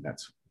journaling,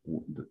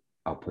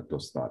 I'll put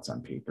those thoughts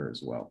on paper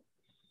as well.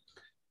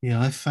 Yeah,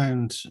 I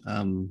found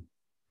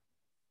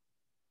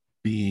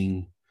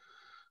being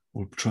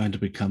or trying to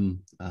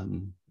become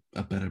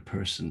a better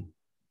person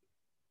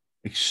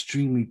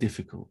extremely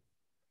difficult.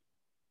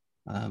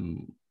 I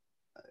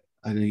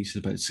know you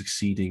said about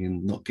succeeding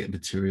and not getting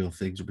material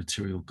things or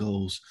material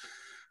goals.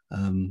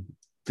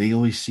 They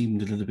always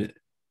seemed a little bit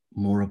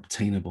more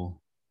obtainable.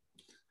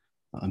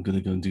 I'm going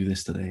to go and do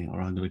this today,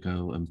 or I'm going to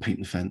go and paint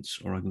the fence,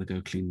 or I'm going to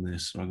go clean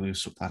this, or I'm going to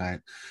sort that out.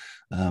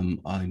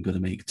 I'm going to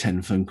make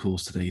 10 phone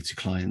calls today to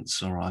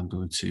clients, or I'm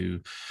going to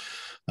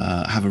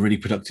have a really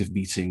productive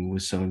meeting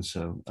with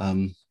so-and-so.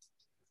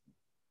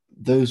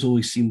 Those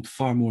always seemed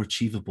far more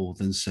achievable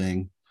than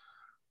saying,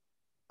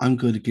 I'm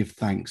going to give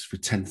thanks for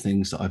 10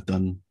 things that I've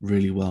done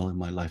really well in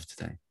my life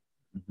today.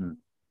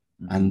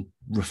 And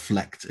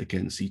reflect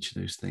against each of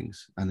those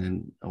things,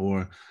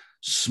 or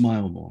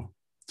smile more.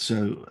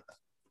 So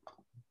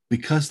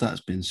because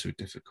that's been so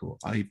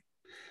difficult, I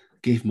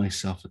gave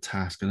myself a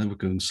task. I know we're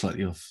going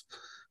slightly off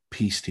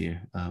piste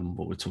here,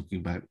 what we're talking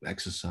about,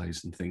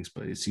 exercise and things,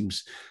 but it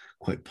seems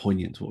quite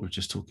poignant what we're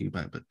just talking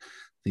about. But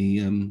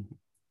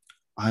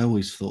I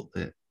always thought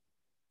that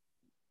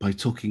by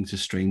talking to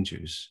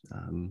strangers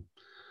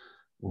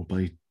or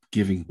by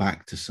giving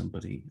back to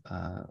somebody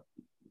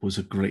was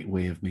a great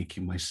way of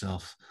making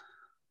myself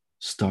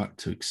start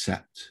to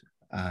accept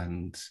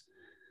and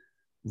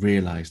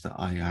realize that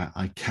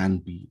I can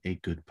be a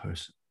good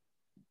person.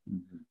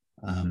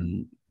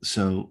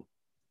 So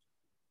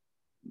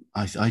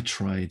I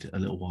tried a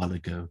little while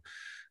ago,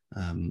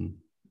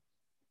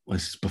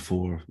 was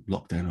before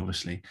lockdown,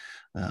 obviously.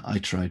 I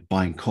tried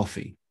buying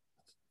coffee.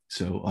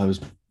 So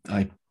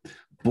I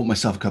bought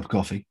myself a cup of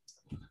coffee,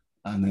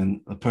 and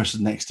then the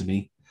person next to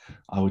me,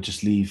 I would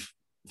just leave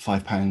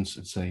 £5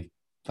 and say,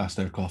 that's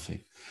their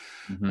coffee.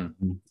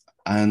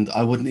 And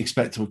I wouldn't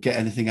expect to get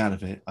anything out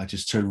of it. I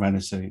just turn around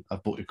and say, I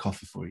bought your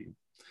coffee for you.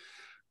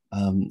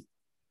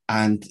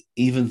 And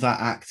even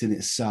that act in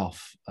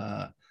itself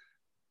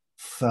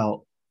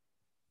felt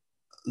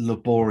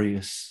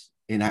laborious,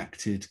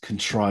 enacted,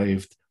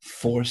 contrived,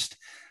 forced.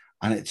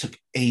 And it took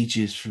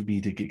ages for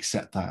me to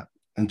accept that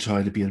and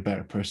try to be a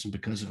better person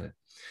because of it.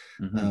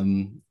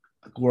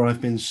 Where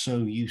I've been so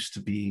used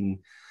to being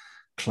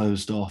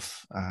closed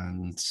off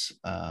and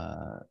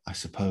I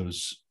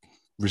suppose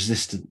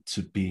resistant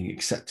to being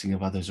accepting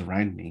of others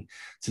around me,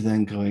 to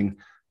then going,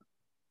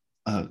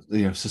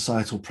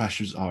 societal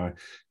pressures are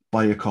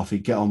buy your coffee,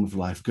 get on with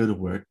life, go to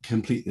work,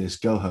 complete this,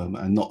 go home,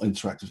 and not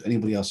interact with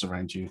anybody else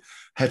around you,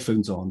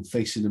 headphones on,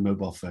 facing a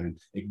mobile phone,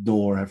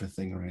 ignore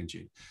everything around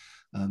you.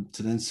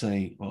 To then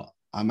say, well,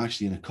 I'm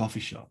actually in a coffee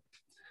shop.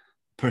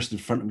 The person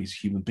in front of me is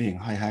a human being.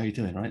 Hi, how are you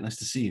doing? Right, nice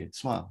to see you.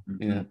 Smile.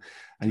 And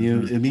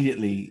you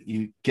immediately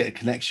you get a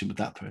connection with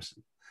that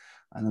person.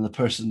 And then the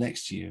person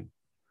next to you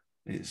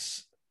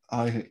is,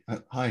 hi,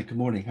 good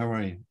morning, how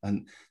are you?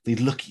 And they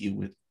look at you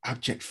with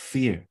abject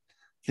fear,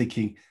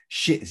 thinking,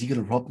 shit, is he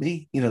going to rob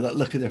me? That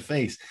look at their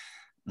face.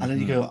 And then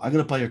you go, I'm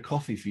going to buy your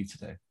coffee for you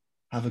today.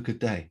 Have a good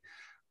day.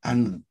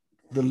 And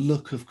the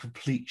look of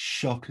complete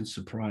shock and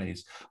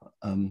surprise,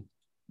 9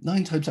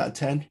 times out of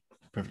 10,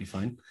 perfectly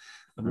fine.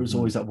 And there's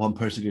always that one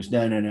person who goes,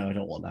 no, I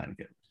don't want that, and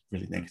get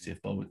really negative,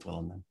 but I won't dwell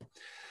on them.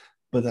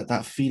 But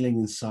that feeling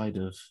inside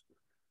of,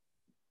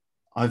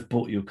 I've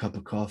bought you a cup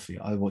of coffee,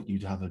 I want you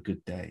to have a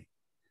good day.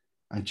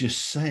 And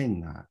just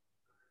saying that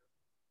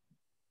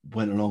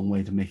went a long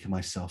way to making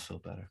myself feel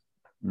better.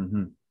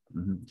 Mm-hmm.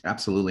 Mm-hmm.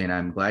 Absolutely. And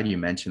I'm glad you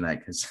mentioned that,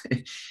 because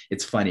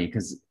it's funny,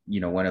 because,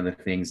 one of the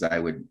things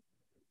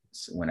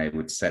when I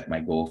would set my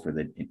goal for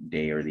the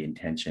day or the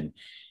intention,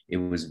 it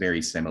was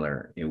very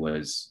similar. It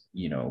was,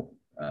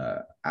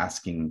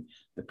 asking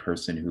the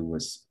person who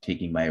was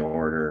taking my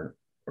order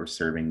or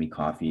serving me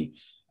coffee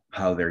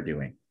how they're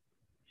doing.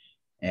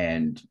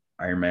 And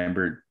I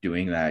remember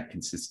doing that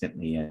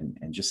consistently, and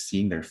just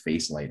seeing their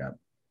face light up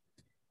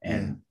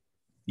and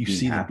you being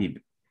see happy.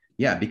 them.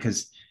 Yeah,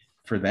 because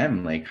for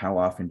them, like, how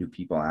often do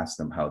people ask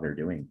them how they're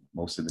doing?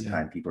 Most of the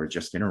time, people are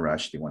just in a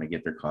rush. They want to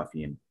get their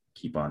coffee and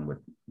keep on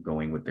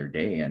going with their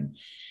day. And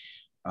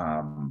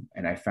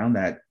I found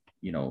that,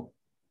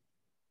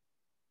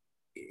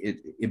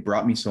 it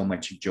brought me so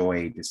much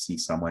joy to see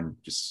someone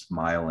just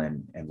smile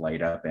and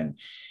light up. And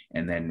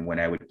then when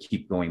I would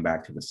keep going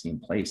back to the same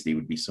place, they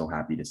would be so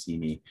happy to see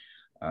me.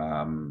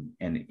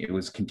 And it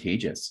was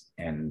contagious.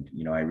 And,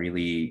 I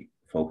really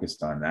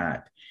focused on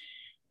that.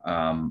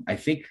 I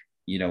think,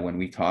 when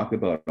we talk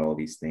about all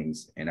these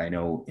things, and I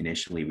know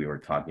initially we were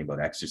talking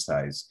about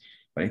exercise,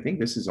 but I think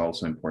this is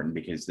also important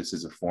because this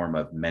is a form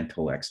of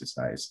mental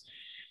exercise.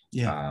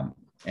 Yeah.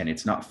 And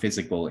it's not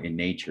physical in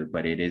nature,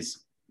 but it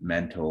is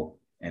mental.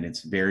 And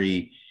it's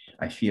very,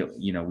 I feel,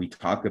 we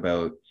talk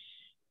about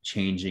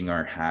changing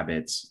our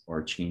habits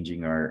or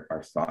changing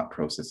our thought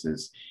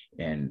processes.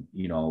 And,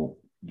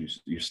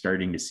 you're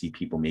starting to see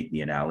people make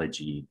the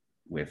analogy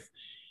with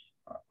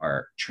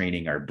our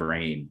training our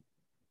brain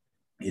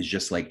is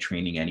just like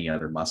training any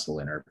other muscle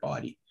in our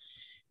body.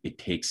 It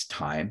takes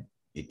time.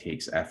 It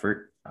takes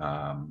effort.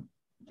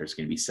 There's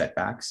going to be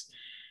setbacks.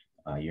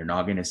 You're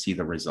not going to see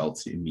the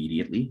results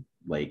immediately.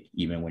 Like,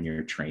 even when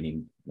you're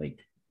training, like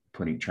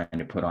trying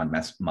to put on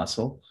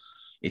muscle,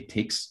 it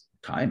takes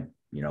time,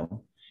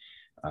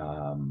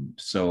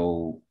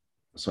 So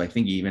I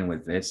think even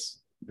with this,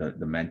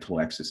 the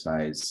mental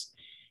exercise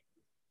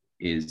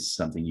is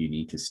something you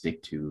need to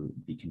stick to,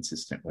 be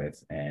consistent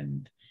with,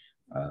 and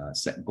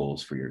set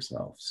goals for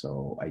yourself.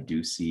 So I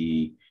do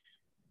see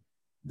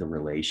the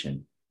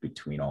relation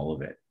between all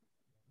of it.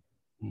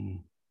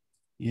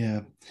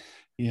 Yeah,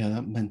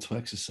 that mental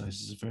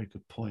exercise is a very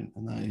good point.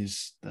 And that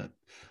is that,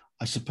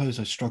 I suppose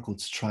I struggled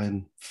to try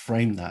and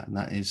frame that, and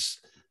that is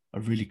a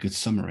really good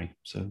summary.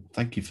 So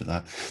thank you for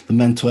that. The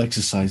mental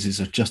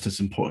exercises are just as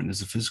important as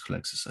the physical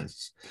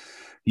exercises.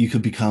 You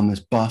could become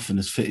as buff and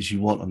as fit as you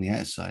want on the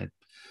outside,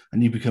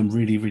 and you become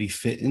really, really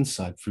fit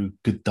inside through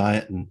good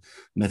diet and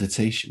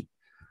meditation.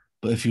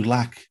 But if you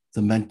lack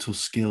the mental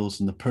skills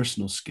and the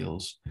personal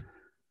skills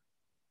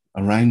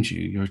around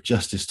you, you're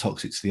just as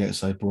toxic to the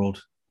outside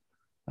world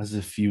as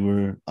if you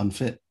were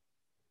unfit.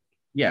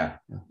 Yeah.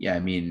 I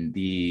mean,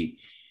 the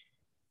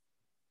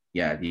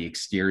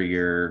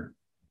exterior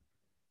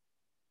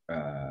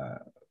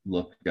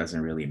look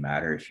doesn't really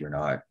matter if you're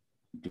not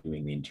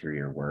doing the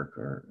interior work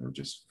or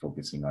just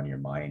focusing on your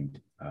mind.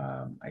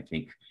 I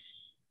think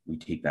we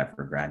take that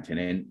for granted.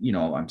 And,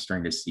 I'm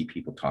starting to see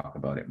people talk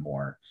about it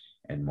more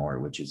and more,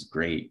 which is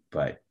great.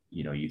 But,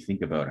 you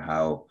think about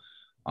how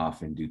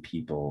often do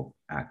people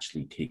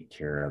actually take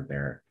care of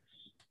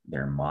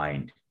their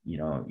mind?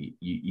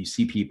 You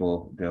see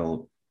people,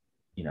 they'll,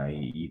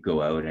 you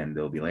go out and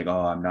they'll be like,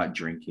 oh, I'm not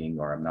drinking,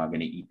 or I'm not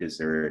going to eat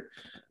dessert.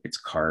 It's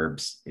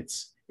carbs.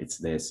 It's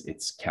this,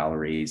 it's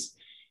calories.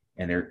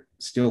 And they're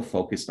still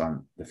focused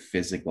on the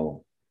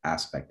physical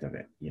aspect of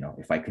it.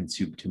 If I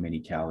consume too many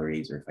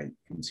calories, or if I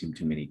consume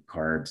too many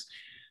carbs,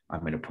 I'm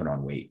going to put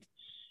on weight.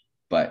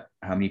 But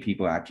how many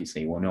people actually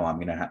say, well, no, I'm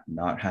going to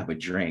not have a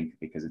drink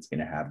because it's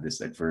going to have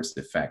this adverse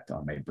effect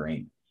on my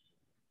brain?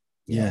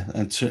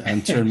 And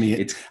turn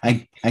me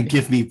and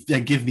give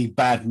me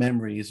bad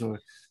memories, or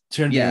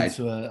turn me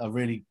into a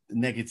really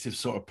negative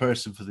sort of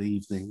person for the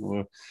evening,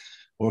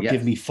 or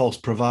give me false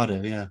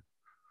bravado.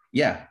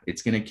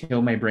 It's going to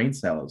kill my brain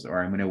cells,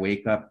 or I'm going to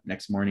wake up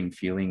next morning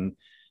feeling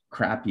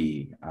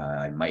crappy.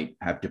 I might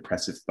have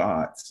depressive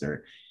thoughts.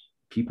 Or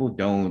people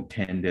don't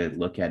tend to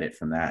look at it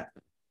from that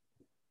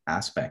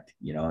aspect.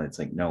 It's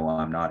like, no,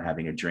 I'm not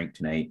having a drink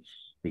tonight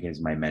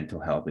because my mental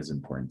health is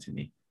important to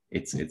me.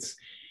 It's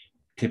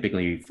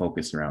typically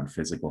focused around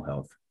physical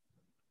health.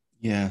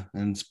 Yeah,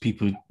 and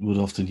people would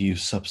often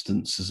use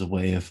substance as a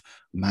way of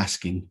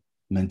masking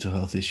mental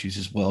health issues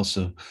as well.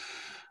 So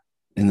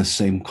in the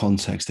same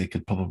context, they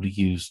could probably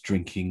use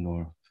drinking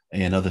or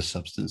another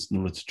substance in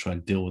order to try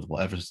and deal with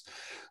whatever's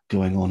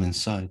going on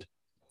inside.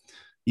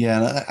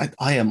 Yeah,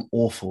 I am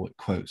awful at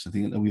quotes. I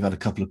think we've had a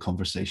couple of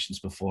conversations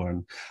before,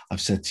 and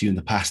I've said to you in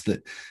the past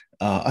that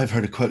I've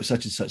heard a quote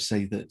such and such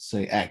say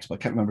X, but I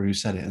can't remember who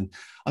said it. And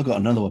I've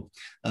got another one,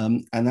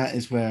 and that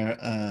is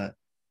where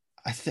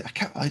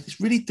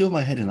it's really doing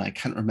my head in. I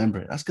can't remember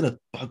it. That's going to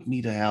bug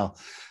me to hell.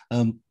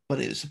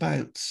 But it's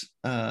about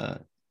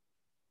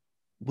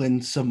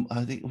when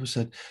I think it was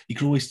said, you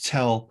can always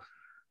tell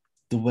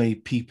the way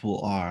people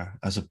are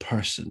as a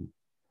person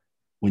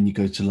when you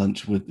go to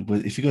lunch with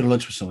if you go to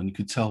lunch with someone, you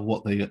could tell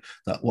what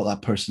that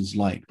person's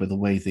like by the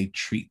way they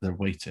treat their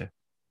waiter.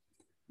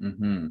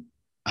 Mm-hmm.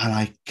 and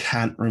I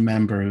can't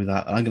remember who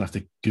that. I'm gonna have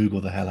to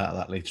Google the hell out of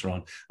that later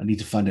on. I need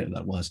to find out who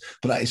that was.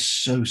 But that is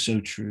so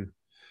true.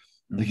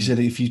 Like you said,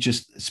 if you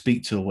just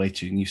speak to a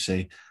waiter and you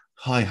say,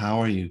 "Hi, how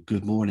are you?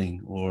 Good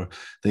morning," or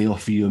they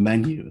offer you a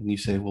menu and you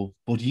say, "Well,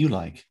 what do you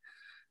like?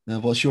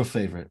 What's your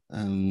favorite?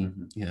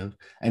 You know,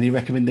 any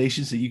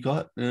recommendations that you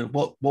got?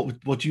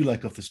 What do you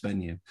like off this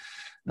menu?"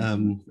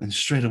 And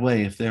straight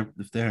away, if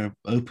they're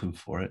open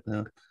for it,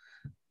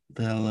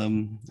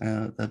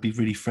 they'll be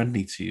really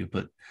friendly to you.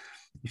 But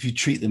if you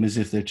treat them as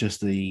if they're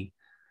just a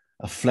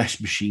flesh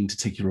machine to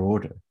take your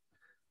order,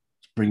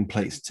 bring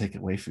plates to take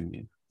it away from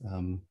you,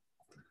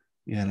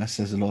 yeah, that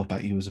says a lot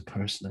about you as a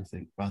person, I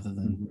think, rather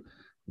than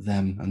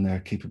them and their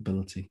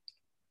capability.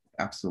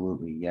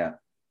 Absolutely, yeah.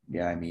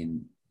 I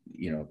mean,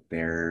 you know,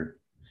 they're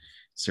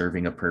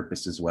serving a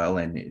purpose as well,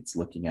 and it's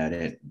looking at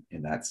it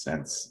in that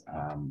sense.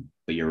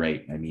 But you're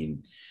right. I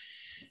mean,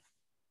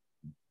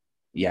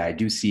 yeah, I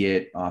do see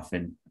it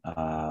often.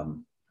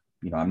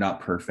 You know, I'm not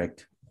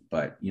perfect,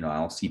 but you know,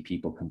 I'll see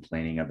people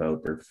complaining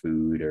about their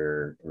food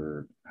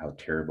or how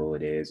terrible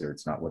it is, or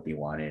it's not what they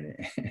wanted,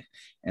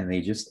 and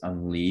they just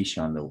unleash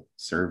on the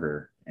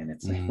server, and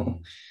it's like, well,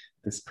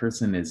 this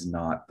person is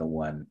not the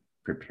one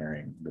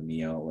preparing the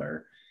meal,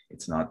 or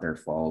it's not their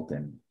fault,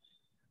 and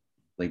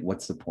like,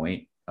 what's the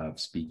point of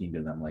speaking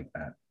to them like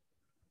that?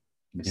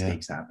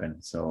 Mistakes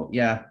happen. So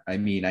yeah, I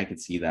mean, I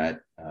could see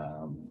that.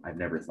 I've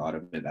never thought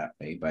of it that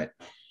way, but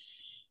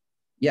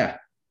yeah,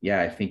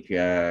 I think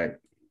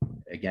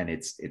again,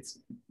 it's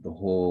the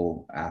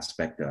whole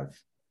aspect of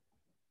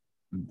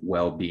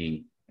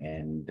well-being,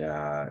 and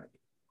the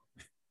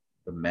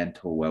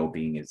mental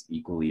well-being is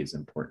equally as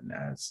important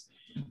as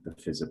the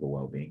physical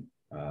well-being.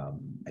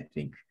 I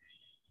think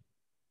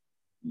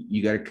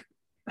you got to,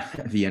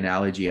 the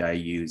analogy I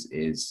use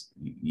is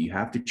you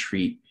have to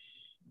treat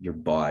your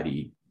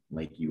body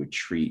like you would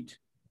treat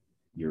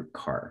your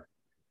car.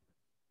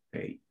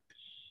 Okay.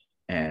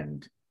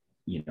 And,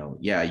 you know,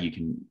 yeah, you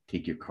can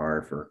take your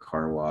car for a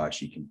car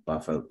wash, you can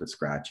buff out the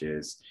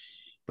scratches,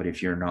 but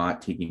if you're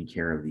not taking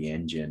care of the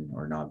engine,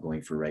 or not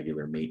going for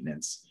regular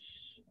maintenance,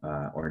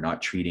 or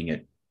not treating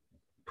it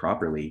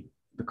properly,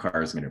 the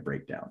car is going to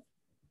break down.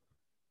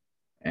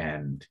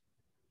 And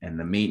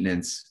the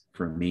maintenance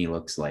for me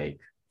looks like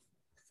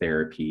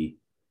therapy,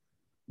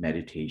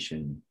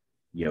 meditation,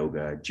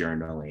 yoga,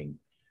 journaling,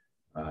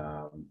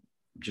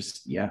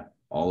 just, yeah,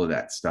 all of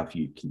that stuff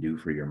you can do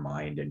for your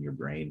mind and your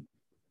brain.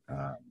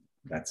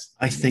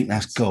 I think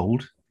that's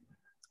gold,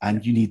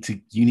 and you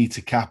need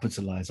to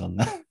capitalize on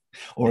that.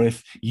 Or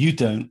if you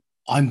don't,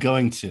 I'm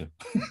going to.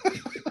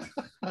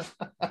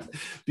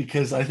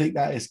 Because I think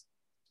that is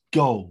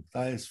gold.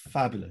 That is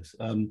fabulous.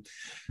 I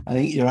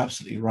think you're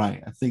absolutely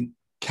right. I think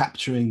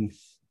capturing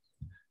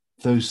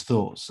those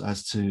thoughts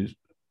as to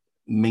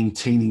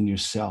maintaining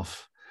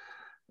yourself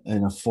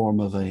in a form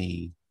of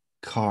a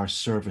car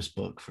service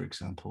book, for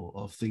example,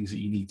 of things that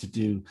you need to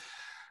do,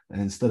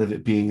 and instead of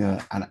it being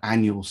an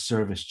annual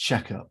service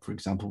checkup, for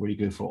example, where you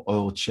go for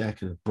oil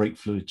check and a brake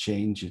fluid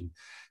change and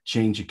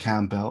change your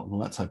cam belt and all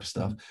that type of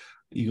stuff,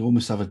 you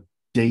almost have a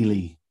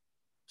daily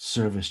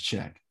service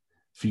check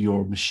for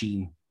your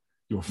machine,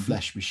 your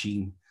flesh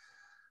machine,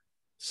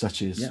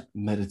 such as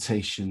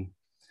meditation,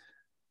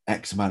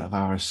 X amount of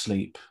hours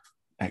sleep,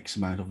 X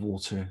amount of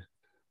water,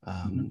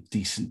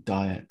 decent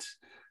diet,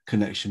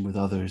 connection with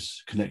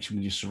others, connection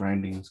with your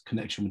surroundings,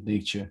 connection with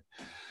nature.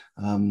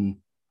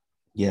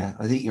 Yeah,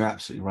 I think you're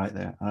absolutely right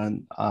there.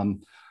 And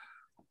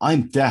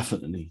I'm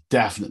definitely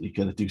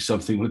going to do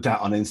something with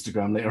that on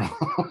Instagram later on.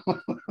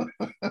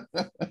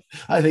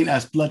 I think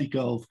that's bloody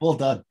gold. Well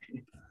done.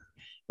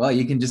 Well,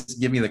 you can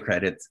just give me the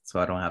credit so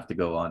I don't have to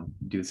go on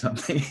do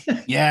something.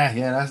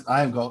 yeah.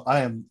 I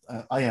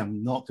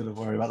am not going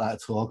to worry about that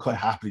at all. I'll quite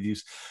happily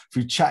use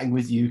through chatting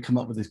with you, come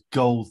up with this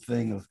gold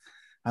thing of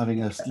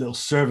having a little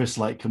service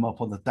light come up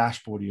on the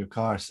dashboard of your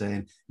car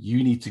saying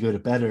you need to go to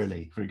bed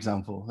early, for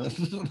example,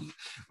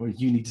 or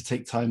you need to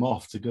take time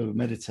off to go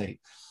meditate.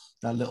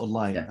 That little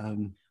light. Yeah.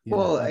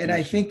 Well, and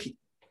I think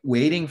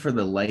waiting for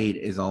the light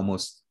is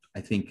almost,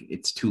 I think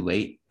it's too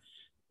late.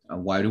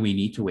 Why do we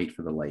need to wait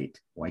for the light?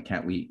 Why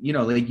can't we, you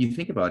know, like you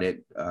think about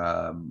it,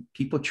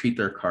 people treat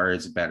their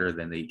cars better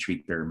than they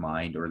treat their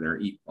mind or their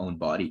own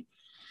body.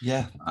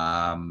 Yeah.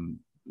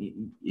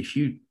 If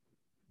you're,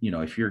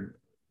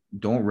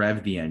 don't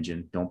rev the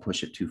engine, don't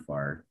push it too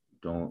far.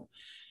 Don't,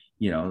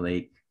 you know,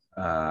 like,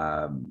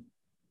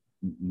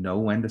 know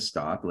when to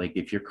stop. Like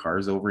if your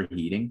car's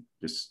overheating,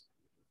 just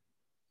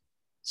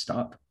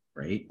stop,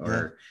 right?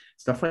 Or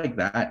stuff like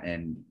that.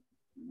 And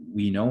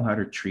we know how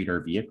to treat our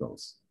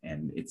vehicles,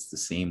 and it's the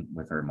same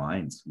with our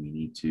minds. We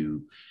need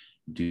to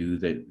do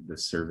the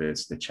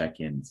service, the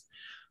check-ins,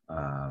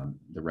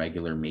 the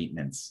regular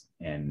maintenance,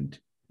 and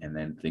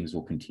then things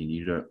will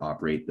continue to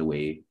operate the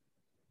way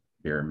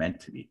they're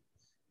meant to be.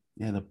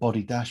 Yeah, the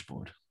body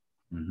dashboard.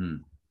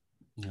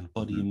 Yeah,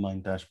 body and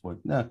mind dashboard.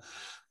 No,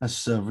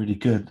 that's really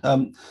good.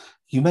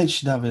 You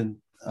mentioned having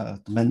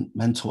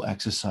mental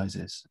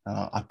exercises.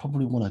 I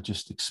probably want to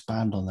just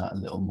expand on that a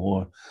little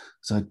more,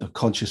 because I'm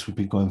conscious we've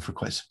been going for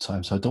quite some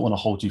time, so I don't want to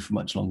hold you for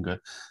much longer.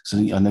 So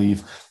I know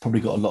you've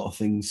probably got a lot of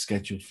things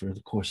scheduled for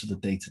the course of the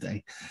day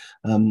today.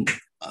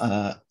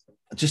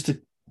 Just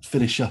to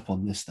finish up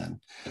on this then,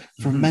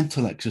 for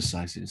mental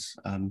exercises,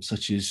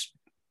 such as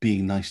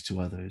being nice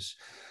to others,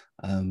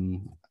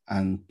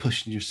 and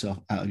pushing yourself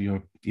out of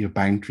your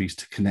boundaries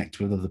to connect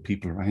with other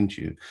people around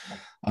you,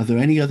 are there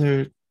any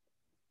other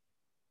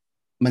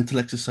mental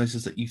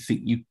exercises that you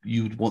think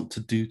you would want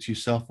to do to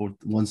yourself, or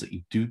the ones that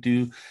you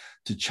do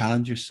to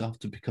challenge yourself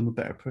to become a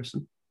better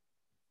person?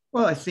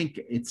 Well, I think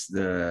it's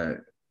a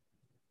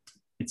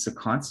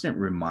constant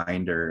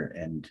reminder,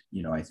 and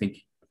I think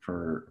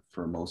for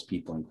most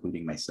people,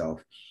 including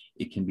myself,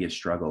 it can be a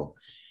struggle.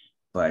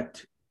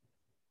 But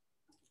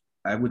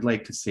I would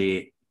like to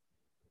say,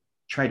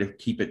 try to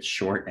keep it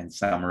short and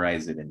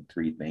summarize it in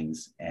 3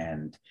 things.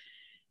 And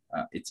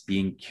it's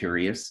being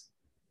curious.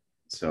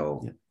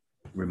 So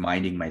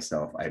reminding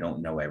myself, I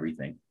don't know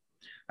everything.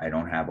 I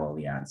don't have all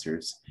the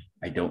answers.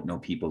 I don't know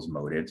people's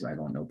motives. I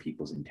don't know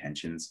people's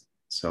intentions.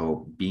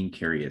 So being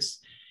curious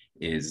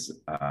is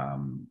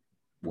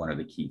one of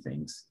the key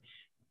things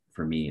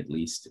for me, at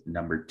least.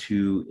 Number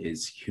 2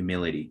 is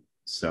humility.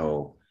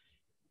 So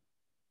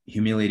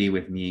humility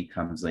with me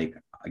comes like,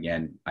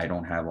 again, I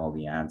don't have all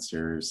the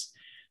answers.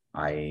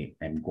 I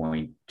am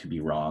going to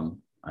be wrong.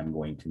 I'm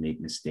going to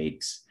make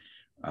mistakes.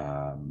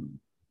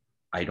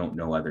 I don't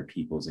know other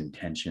people's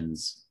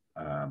intentions.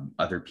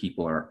 Other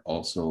people are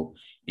also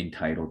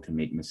entitled to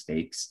make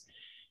mistakes.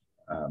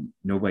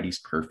 Nobody's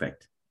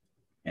perfect.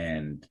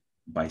 And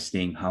by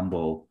staying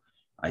humble,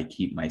 I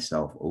keep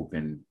myself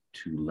open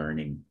to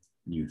learning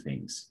new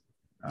things.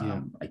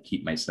 I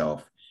keep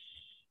myself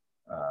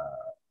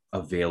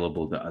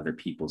available to other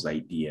people's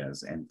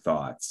ideas and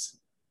thoughts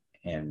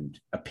and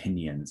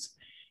opinions.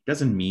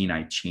 Doesn't mean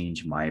I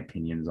change my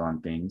opinions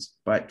on things,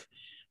 but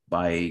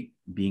by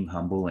being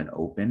humble and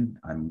open,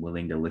 I'm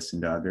willing to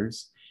listen to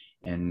others.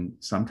 And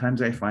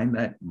sometimes I find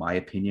that my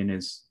opinion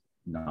is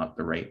not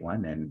the right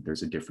one, and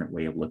there's a different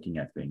way of looking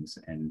at things.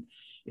 And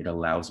it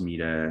allows me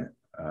to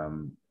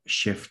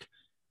shift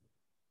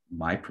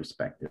my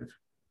perspective.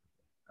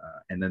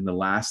 And then the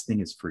last thing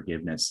is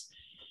forgiveness.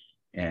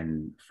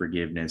 And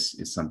forgiveness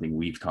is something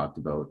we've talked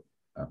about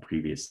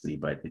previously,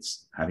 but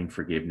it's having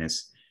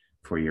forgiveness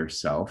for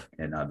yourself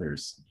and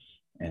others.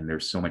 And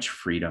there's so much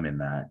freedom in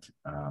that.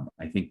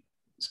 I think,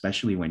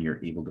 especially when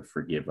you're able to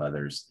forgive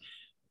others,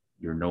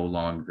 you're no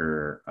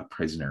longer a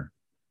prisoner.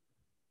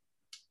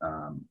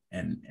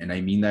 And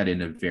I mean that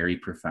in a very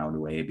profound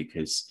way,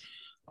 because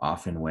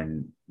often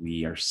when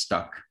we are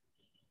stuck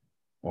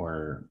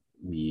or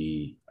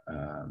we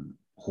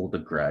hold a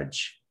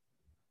grudge,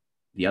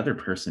 the other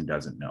person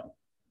doesn't know.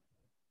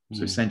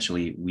 So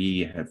essentially,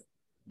 we have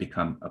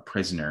become a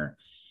prisoner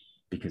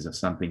because of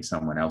something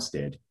someone else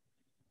did,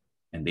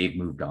 and they've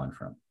moved on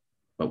from,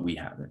 but we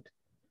haven't.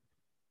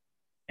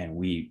 And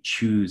we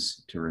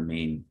choose to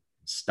remain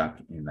stuck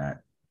in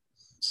that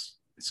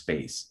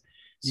space.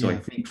 So I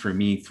think for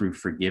me, through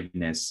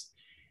forgiveness,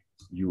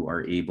 you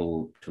are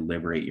able to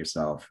liberate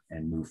yourself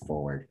and move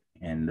forward.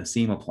 And the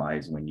same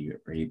applies when you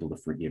are able to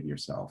forgive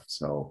yourself.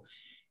 So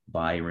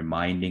by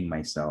reminding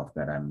myself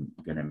that I'm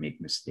going to make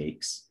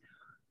mistakes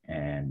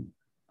and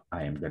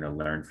I am going to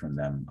learn from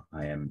them,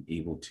 I am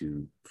able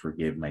to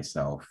forgive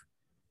myself.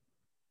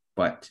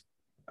 But,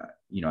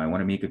 I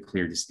want to make a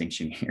clear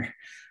distinction here.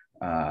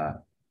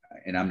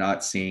 And I'm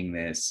not saying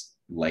this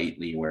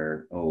lightly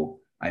where, oh,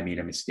 I made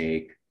a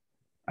mistake,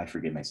 I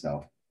forgive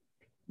myself,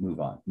 move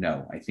on.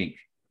 No, I think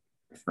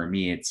for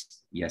me,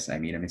 it's, yes, I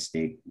made a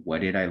mistake.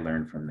 What did I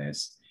learn from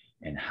this?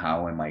 And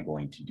how am I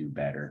going to do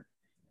better?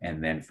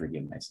 And then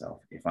forgive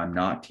myself. If I'm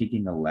not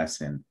taking a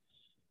lesson,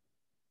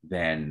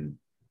 then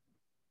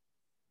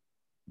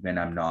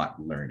I'm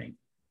not learning.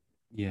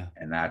 Yeah.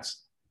 And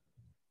that's,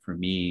 for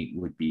me,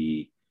 would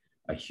be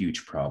a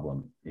huge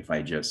problem if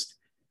I just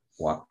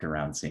walked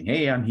around saying,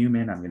 hey, I'm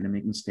human, I'm going to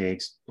make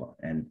mistakes,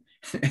 and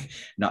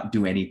not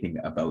do anything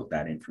about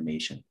that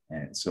information.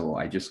 And so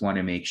I just want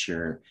to make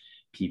sure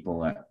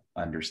people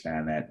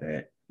understand that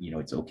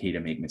it's okay to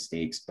make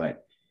mistakes,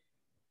 but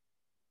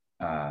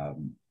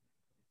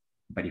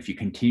if you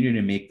continue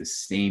to make the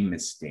same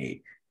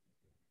mistake,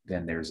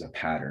 then there's a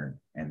pattern,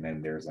 and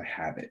then there's a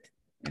habit,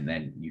 and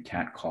then you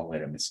can't call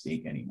it a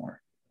mistake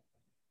anymore.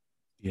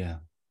 Yeah.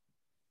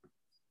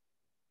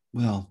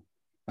 Well,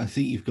 I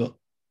think you've got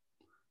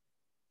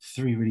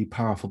 3 really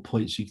powerful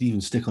points you could even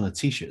stick on a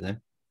t-shirt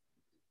there.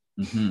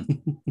 Mm-hmm.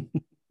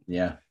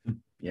 Yeah.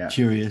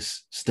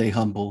 Curious, stay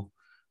humble,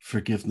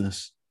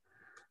 forgiveness.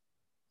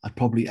 I'd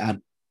probably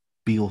add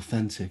be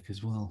authentic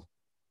as well,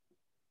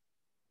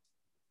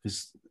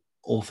 because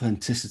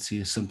authenticity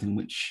is something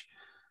which,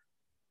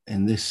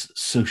 in this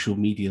social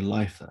media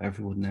life that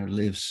everyone now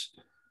lives,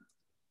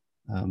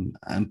 and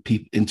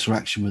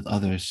interaction with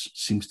others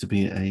seems to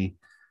be a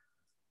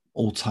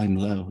all-time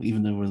low,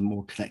 even though we're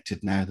more connected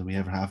now than we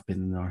ever have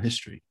been in our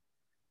history.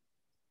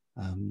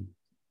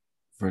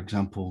 For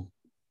example,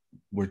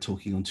 we're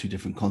talking on two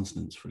different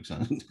continents, for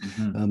example.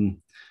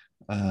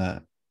 Mm-hmm.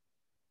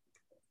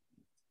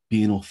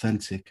 Being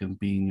authentic and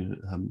being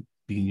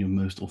your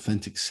most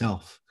authentic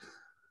self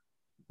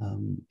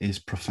is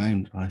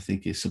profound. I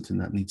think it's something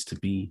that needs to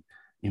be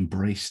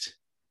embraced.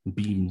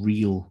 Being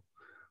real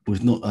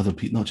with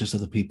not just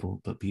other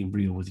people, but being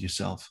real with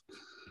yourself,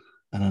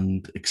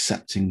 and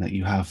accepting that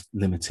you have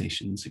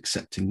limitations,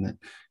 accepting that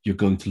you're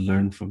going to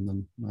learn from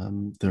them,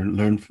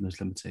 learn from those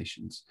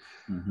limitations,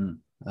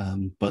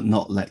 but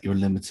not let your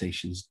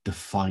limitations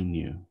define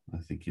you. I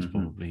think is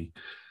probably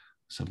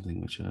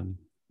something which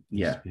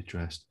needs to be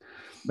addressed.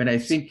 But I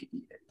think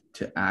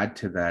to add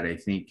to that, I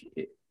think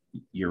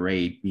you're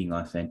right, being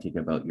authentic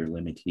about your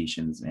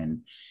limitations,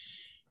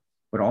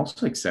 but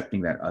also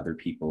accepting that other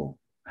people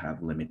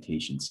have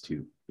limitations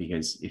too.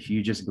 Because if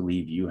you just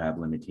believe you have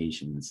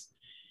limitations,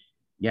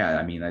 yeah,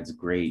 I mean, that's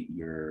great.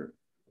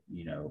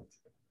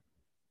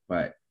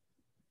 But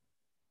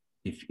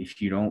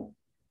if you don't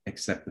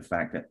accept the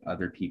fact that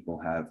other people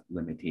have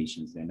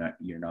limitations,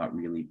 you're not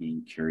really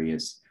being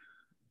curious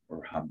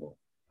or humble.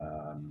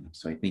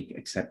 So I think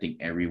accepting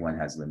everyone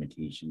has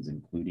limitations,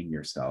 including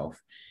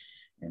yourself,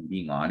 and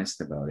being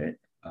honest about it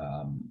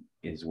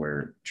is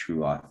where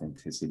true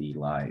authenticity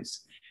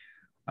lies.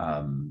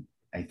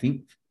 I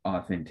think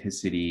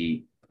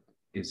authenticity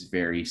is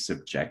very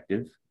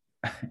subjective,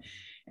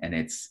 and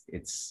it's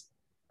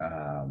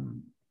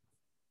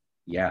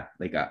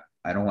like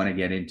I don't want to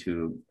get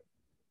into,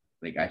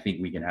 like, I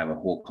think we can have a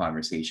whole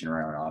conversation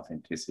around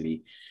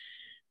authenticity,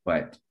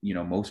 but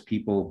most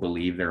people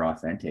believe they're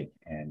authentic,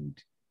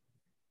 and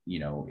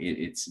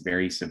it's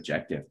very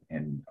subjective.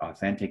 And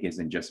authentic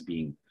isn't just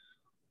being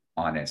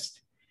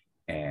honest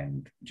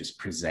and just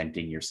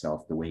presenting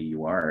yourself the way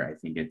you are. I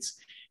think it's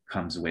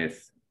comes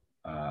with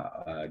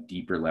a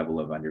deeper level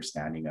of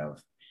understanding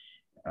of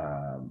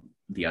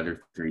the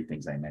other three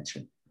things I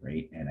mentioned,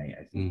 right? And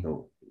I think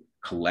though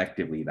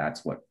collectively,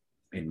 that's what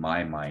in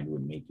my mind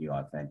would make you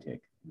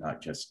authentic,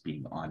 not just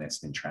being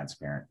honest and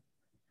transparent.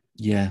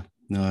 Yeah,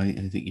 no, I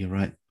think you're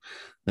right,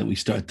 that we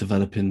started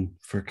developing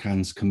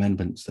Furkan's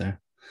commandments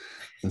there,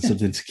 and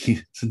something to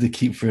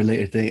keep for a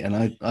later date.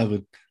 And I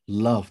would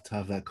love to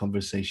have that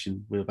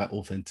conversation about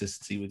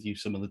authenticity with you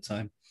some of the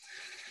time.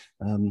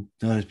 No,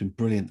 it's been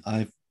brilliant.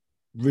 I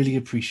really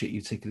appreciate you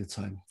taking the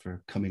time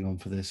for coming on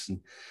for this and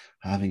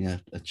having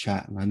a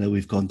chat. And I know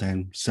we've gone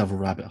down several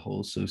rabbit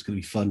holes, so it's going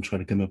to be fun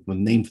trying to come up with a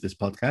name for this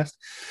podcast,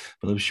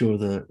 but I'm sure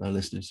that our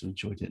listeners have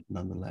enjoyed it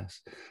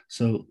nonetheless.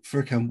 So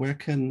Furkan, where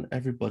can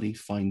everybody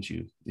find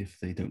you if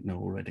they don't know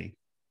already?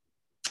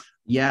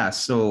 Yeah,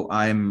 so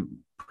I'm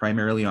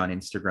primarily on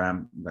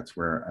Instagram. That's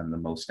where I'm the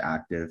most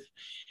active.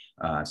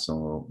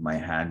 So my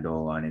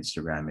handle on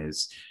Instagram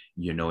is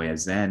Eunoia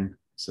Zen.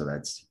 So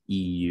that's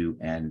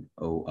EUNOIAZEN.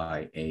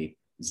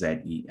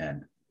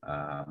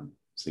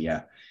 So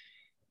yeah.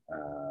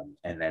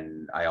 And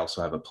then I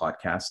also have a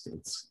podcast.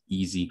 It's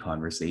Easy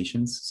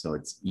Conversations. So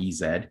it's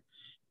EZ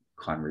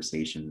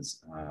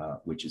Conversations,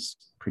 which is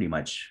pretty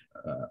much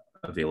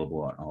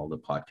available on all the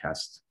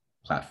podcast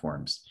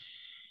platforms.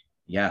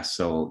 Yeah.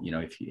 So,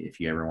 if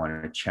you ever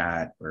want to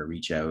chat or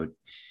reach out,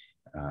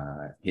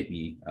 hit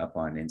me up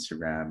on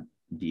Instagram,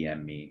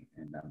 DM me,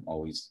 and I'm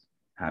always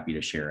happy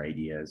to share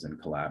ideas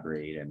and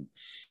collaborate.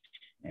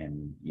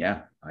 And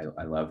yeah,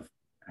 I love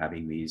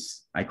having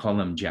these, I call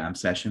them jam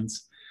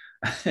sessions.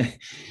 I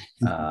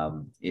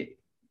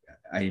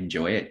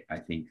enjoy it. I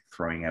think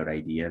throwing out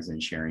ideas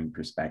and sharing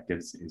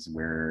perspectives is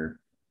where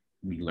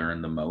we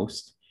learn the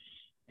most,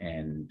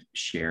 and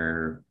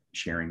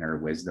sharing our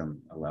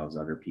wisdom allows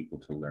other people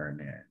to learn.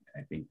 And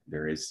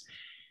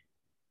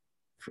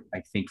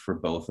I think for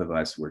both of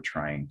us, we're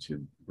trying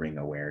to bring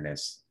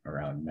awareness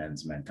around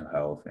men's mental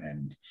health.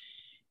 And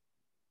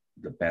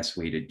the best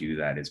way to do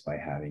that is by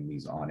having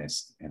these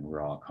honest and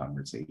raw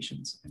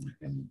conversations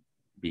and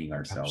being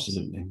ourselves.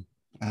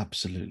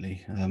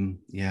 Absolutely.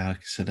 Yeah, like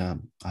I said,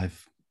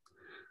 I've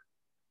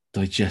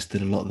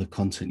digested a lot of the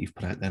content you've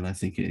put out there, and I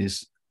think it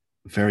is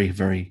very,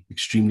 very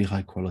extremely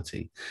high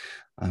quality.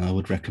 And I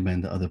would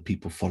recommend that other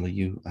people follow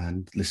you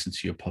and listen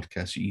to your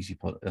podcast,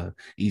 your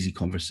Easy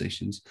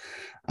Conversations.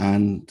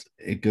 And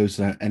it goes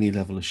without any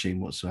level of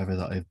shame whatsoever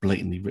that I've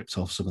blatantly ripped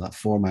off some of that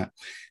format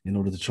in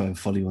order to try and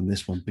follow you on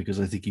this one, because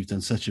I think you've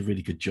done such a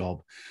really good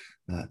job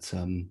that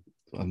I'm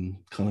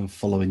kind of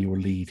following your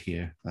lead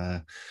here.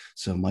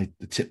 So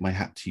tip my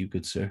hat to you,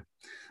 good sir.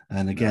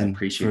 And again, I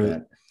appreciate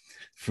that.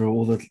 For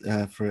all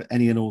the for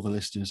any and all the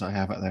listeners I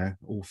have out there,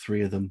 all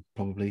three of them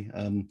probably,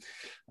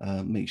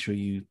 make sure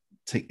you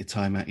take your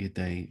time out of your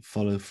day,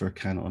 follow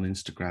Furkan on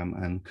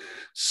Instagram, and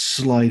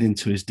slide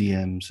into his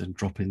DMs and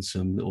drop in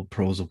some little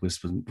pearls of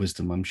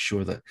wisdom. I'm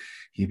sure that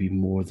he'd be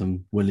more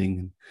than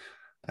willing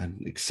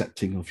and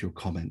accepting of your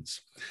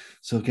comments.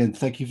 So again,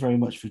 thank you very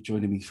much for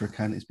joining me,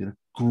 Furkan. It's been a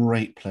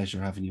great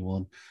pleasure having you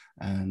on,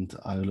 and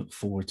I look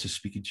forward to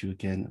speaking to you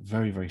again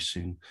very, very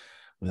soon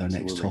with our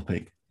next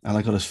topic. And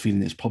I got a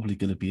feeling it's probably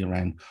going to be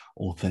around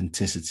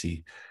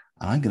authenticity.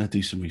 And I'm going to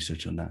do some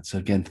research on that. So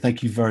again,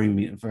 thank you very,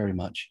 very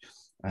much.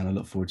 And I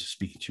look forward to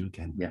speaking to you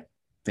again. Yeah.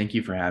 Thank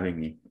you for having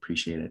me.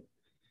 Appreciate it.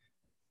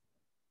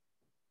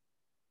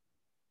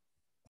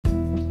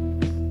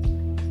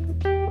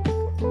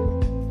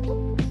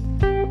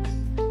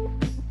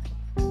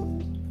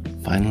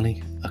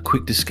 Finally, a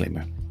quick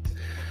disclaimer.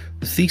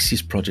 The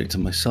Theseus Project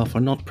and myself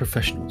are not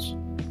professionals.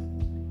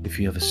 If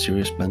you have a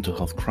serious mental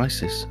health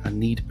crisis and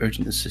need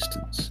urgent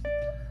assistance,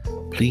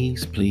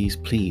 please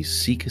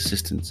seek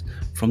assistance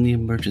from the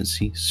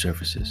emergency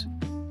services.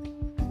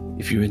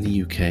 If you're in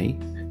the UK,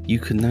 you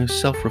can now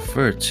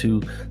self-refer to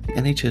the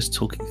NHS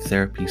Talking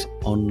Therapies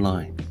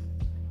online.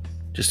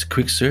 Just a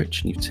quick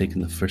search and you've taken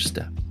the first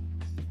step.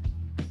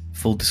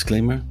 Full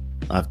disclaimer,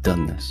 I've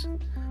done this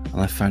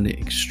and I found it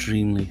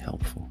extremely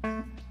helpful.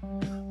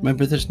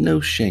 Remember, there's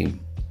no shame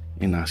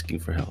in asking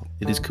for help.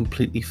 It is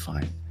completely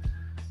fine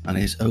and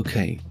it is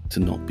okay to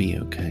not be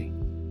okay.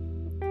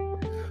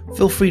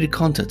 Feel free to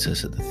contact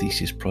us at the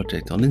Theseus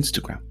Project on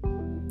Instagram,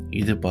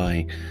 either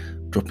by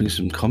dropping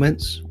some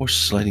comments or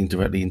sliding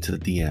directly into the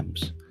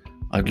DMs.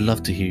 I'd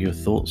love to hear your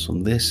thoughts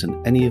on this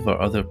and any of our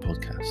other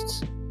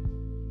podcasts.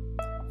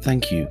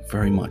 Thank you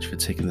very much for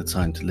taking the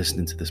time to listen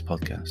into this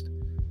podcast.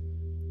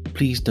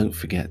 Please don't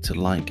forget to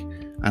like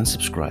and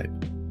subscribe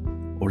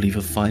or leave a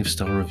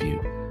 5-star review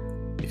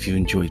if you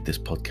enjoyed this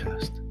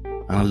podcast.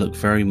 And I look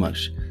very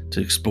much to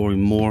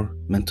exploring more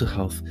mental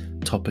health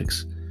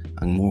topics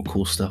and more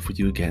cool stuff with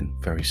you again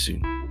very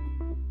soon.